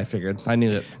 Conservative. I figured. I knew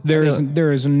it. There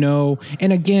is no,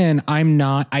 and again, I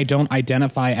don't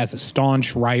identify as a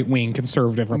staunch right-wing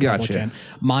conservative Republican. Gotcha.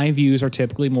 My views are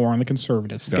typically more on the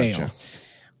conservative scale. Gotcha.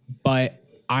 But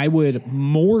I would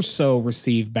more so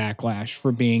receive backlash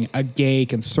for being a gay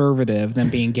conservative than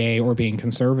being gay or being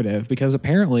conservative, because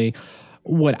apparently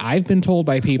what I've been told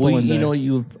by people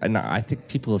and I think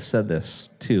people have said this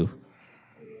too.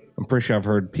 I'm pretty sure I've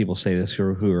heard people say this who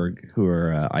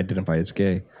are identify as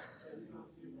gay.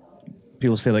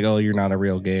 People say like, "Oh, you're not a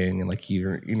real gay," and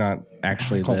you're not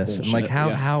actually Call this. bullshit, I'm like,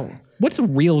 how what's a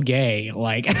real gay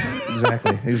like?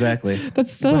 exactly.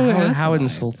 That's so But how asinine.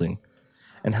 insulting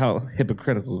and how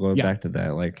hypocritical. Going Yeah. back to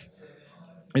that, like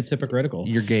It's hypocritical.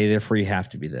 you're gay, therefore you have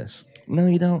to be this. No,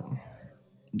 you don't.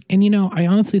 And I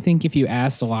honestly think if you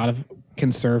asked a lot of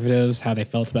conservatives how they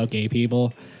felt about gay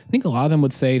people, I think a lot of them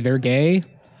would say they're gay.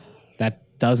 That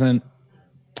doesn't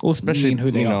Well, especially mean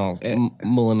who they are.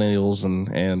 millennials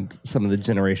and some of the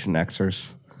Generation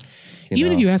Xers.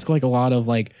 Even if you ask like a lot of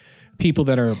like people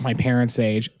that are my parents'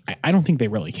 age, I don't think they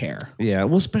really care. Yeah,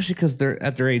 well, especially because they're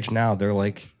at their age now. They're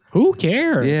like, Who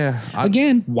cares? Yeah,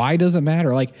 Again, why does it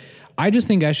matter? Like, I just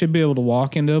think I should be able to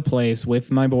walk into a place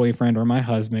with my boyfriend or my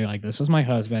husband, like, this is my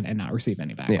husband, and not receive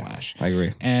any backlash. I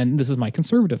agree. And this is my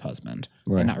conservative husband,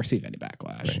 Right. and not receive any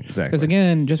backlash. Right, exactly. Because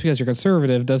again, just because you're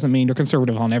conservative doesn't mean you're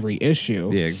conservative on every issue.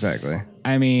 yeah, exactly.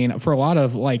 I mean, for a lot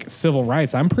of like civil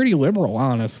rights, I'm pretty liberal,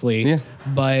 honestly. Yeah.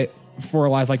 But for a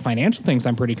lot of like financial things,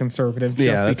 I'm pretty conservative. Just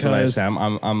Yeah, that's because what I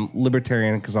say. I'm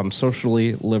libertarian because I'm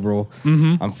socially liberal.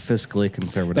 I'm fiscally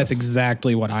conservative. That's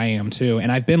exactly what I am too.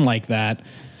 And I've been like that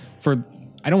for,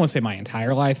 I don't want to say my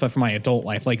entire life, but for my adult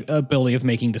life, like ability of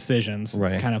making decisions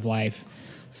Right. kind of life.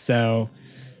 So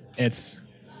it's,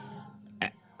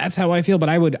 that's how I feel. But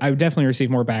I would definitely receive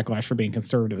more backlash for being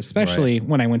conservative, especially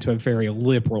when I went to a very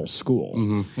liberal school.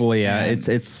 Mm-hmm. Well, yeah,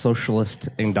 it's socialist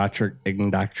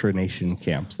indoctrination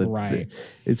camps. Right.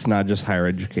 It's not just higher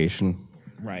education.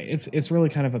 Right. It's really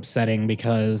kind of upsetting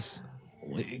because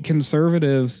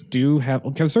conservatives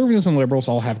and liberals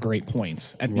all have great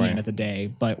points at the end of the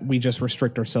day, but we just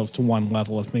restrict ourselves to one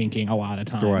level of thinking a lot of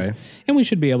times. Right. And we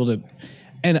should be able to,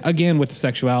 and again, with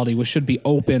sexuality, we should be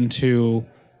open to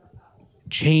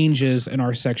changes in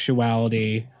our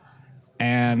sexuality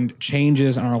and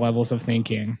changes in our levels of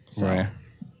thinking. So.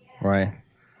 Right.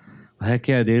 Heck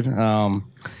yeah, dude.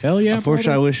 Hell yeah.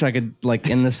 Unfortunately, I wish I could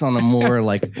end this on a more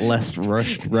less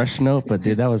rush note, but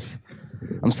dude,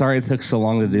 I'm sorry it took so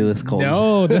long to do this, Colton.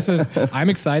 No,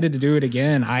 I'm excited to do it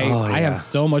again. I have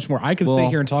so much more. I could sit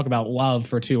here and talk about love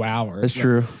for 2 hours.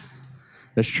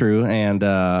 That's true. And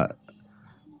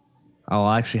I'll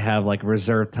actually have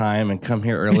reserved time and come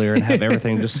here earlier and have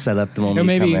everything just set up the moment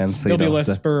you come in. So there'll be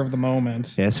less spur of the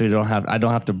moment. Yeah, so I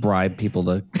don't have to bribe people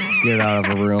to get out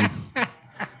of a room.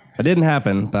 It didn't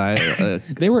happen, but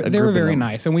they were very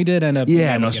nice, and we did end up.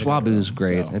 Yeah, no, Swabu's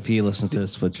great. So. If he listens to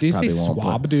this, which did you probably say won't.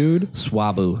 Swab, dude?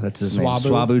 Swabu, that's his name.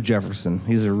 Swabu Jefferson.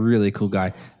 He's a really cool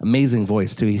guy. Amazing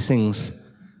voice too. He sings.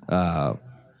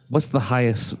 What's the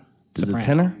highest? Soprano. Is it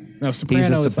tenor? No, soprano. He's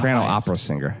a soprano opera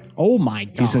singer. Oh my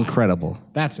god, he's incredible.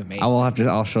 That's amazing.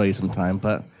 I'll show you sometime.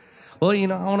 But I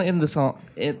want to end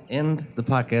the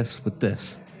podcast with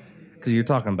this. Because you're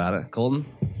talking about it. Colton,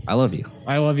 I love you.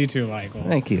 I love you too, Michael.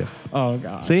 Thank you. Oh,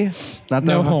 God. See? Not that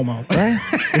no homo. Right?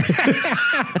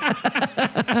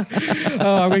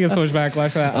 I'm going to get so much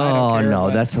backlash for that. Oh, no.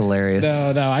 That's hilarious.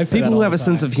 No. I say people who have a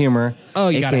sense of humor,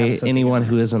 aka anyone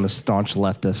who isn't a staunch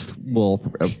leftist, will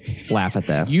laugh at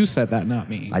that. You said that, not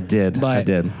me. I did.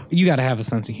 You got to have a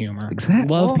sense of humor. Exactly.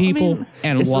 Love people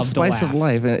and it's love the spice to laugh. of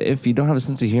life. If you don't have a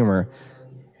sense of humor,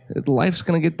 life's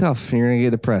going to get tough and you're going to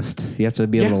get depressed. You have to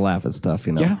be able to laugh at stuff,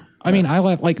 Yeah. I mean, I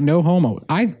laugh no homo.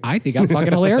 I think I'm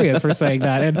fucking hilarious for saying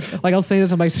that. And I'll say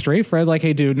this to my straight friends,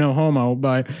 hey, dude, no homo.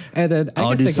 But and then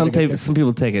some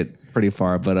people take it pretty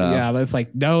far, but but it's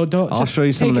no, don't. I'll show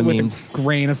you some of the memes.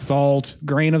 Grain of salt.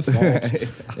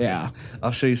 Yeah.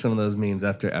 I'll show you some of those memes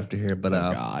after here. But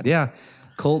God. Yeah,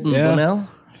 Colton Bonnell.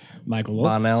 Michael Wolf.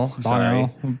 Bonnell. Sorry.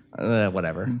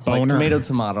 Whatever. It's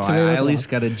tomato. I at least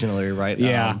got it generally right.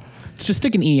 Yeah. Just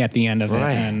stick an E at the end of it.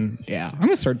 And I'm going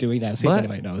to start doing that. See if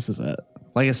anybody notices it.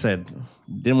 Like I said,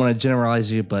 didn't want to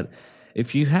generalize you, but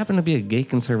if you happen to be a gay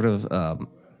conservative, I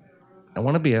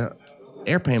want to be an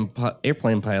airplane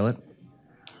pilot.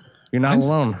 You're not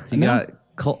alone. You got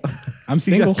I'm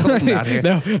single. Out here.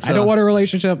 No, so, I don't want a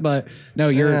relationship, but no,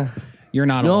 you're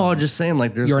not alone. No, I'm just saying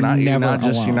you're not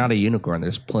a unicorn.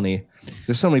 There's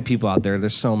so many people out there.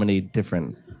 There's so many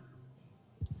different.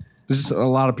 There's just a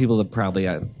lot of people that probably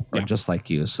are just like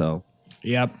you. So,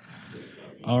 yep.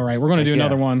 All right, we're going to do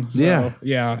another one. So,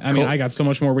 yeah. I mean, I got so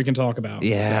much more we can talk about.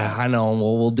 Yeah, I know.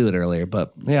 We'll do it earlier,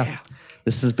 but yeah.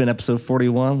 This has been episode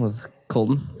 41 with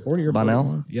Colton. 40 or Bonnell.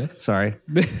 41? Yes. Sorry.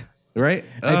 Right?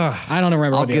 I don't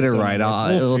remember. I'll get it right.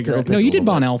 No, you did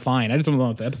Bonnell fine. I just don't know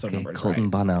what the episode number is. Colton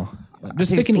Bonnell.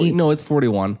 Just stick an E. No, it's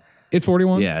 41. It's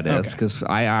 41? Yeah, it is. Because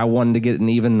I wanted to get an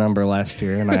even number last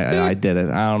year, and I did it.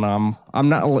 I don't know. I'm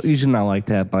not usually not like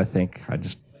that, but I think I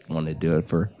just wanted to do it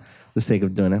for the sake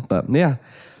of doing it. But yeah,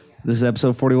 this is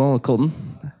episode 41 with Colton.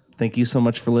 Thank you so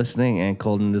much for listening, and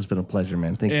Colton, it's been a pleasure,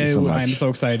 man. Thank you so much. I'm so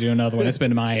excited to do another one. It's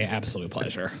been my absolute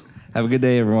pleasure. Have a good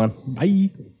day, everyone. Bye.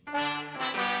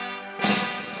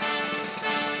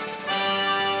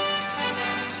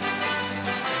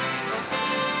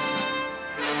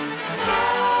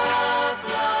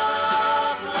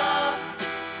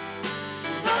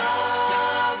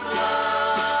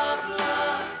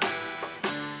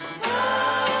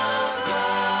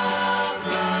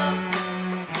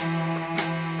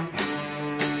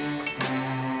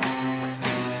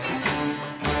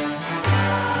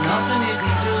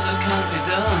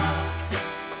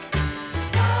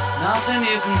 Nothing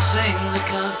you can sing that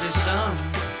can't be sung.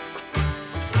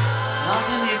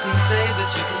 Nothing you can say, but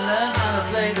you can learn how to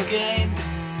play the game.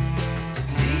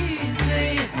 It's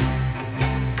easy.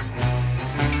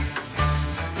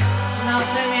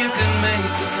 Nothing you can make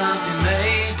that can't be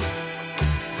made.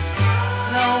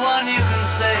 No one you can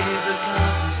save that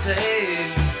can't be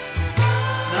saved.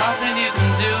 Nothing you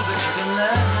can do, but you can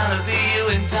learn how to be you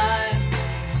in time.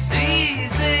 It's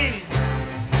easy.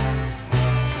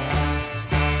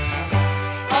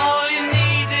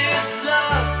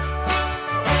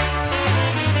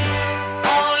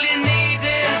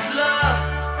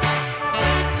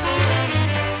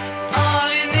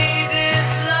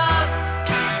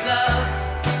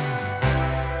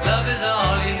 Love is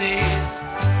all you need.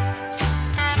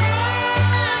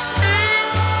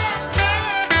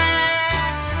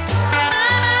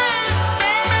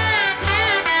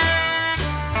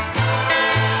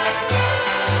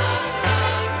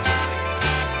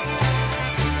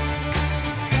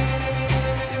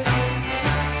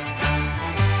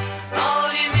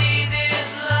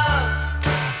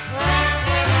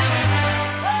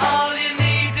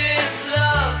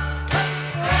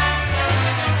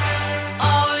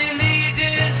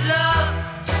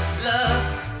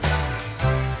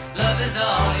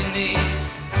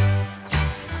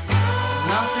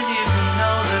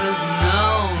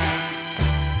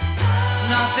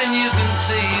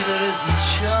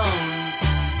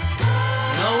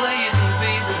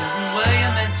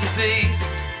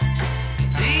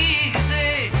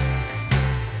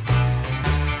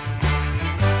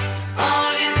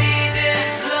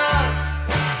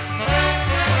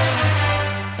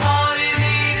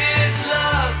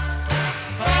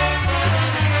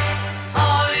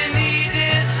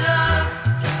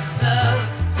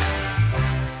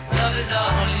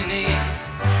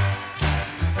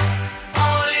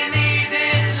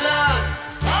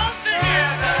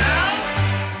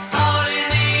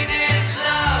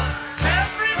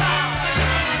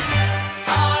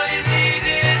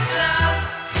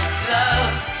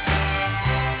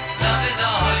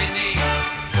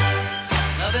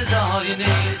 you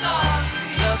need.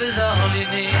 Love is all you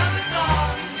need.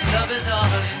 Love is all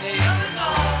you need.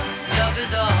 Love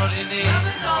is all you need.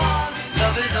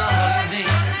 Love is all you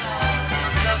need.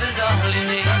 Love is all you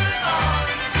need.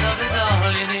 Love is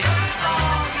all you need.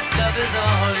 Love is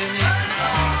all you need.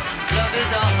 Love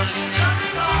is all you need.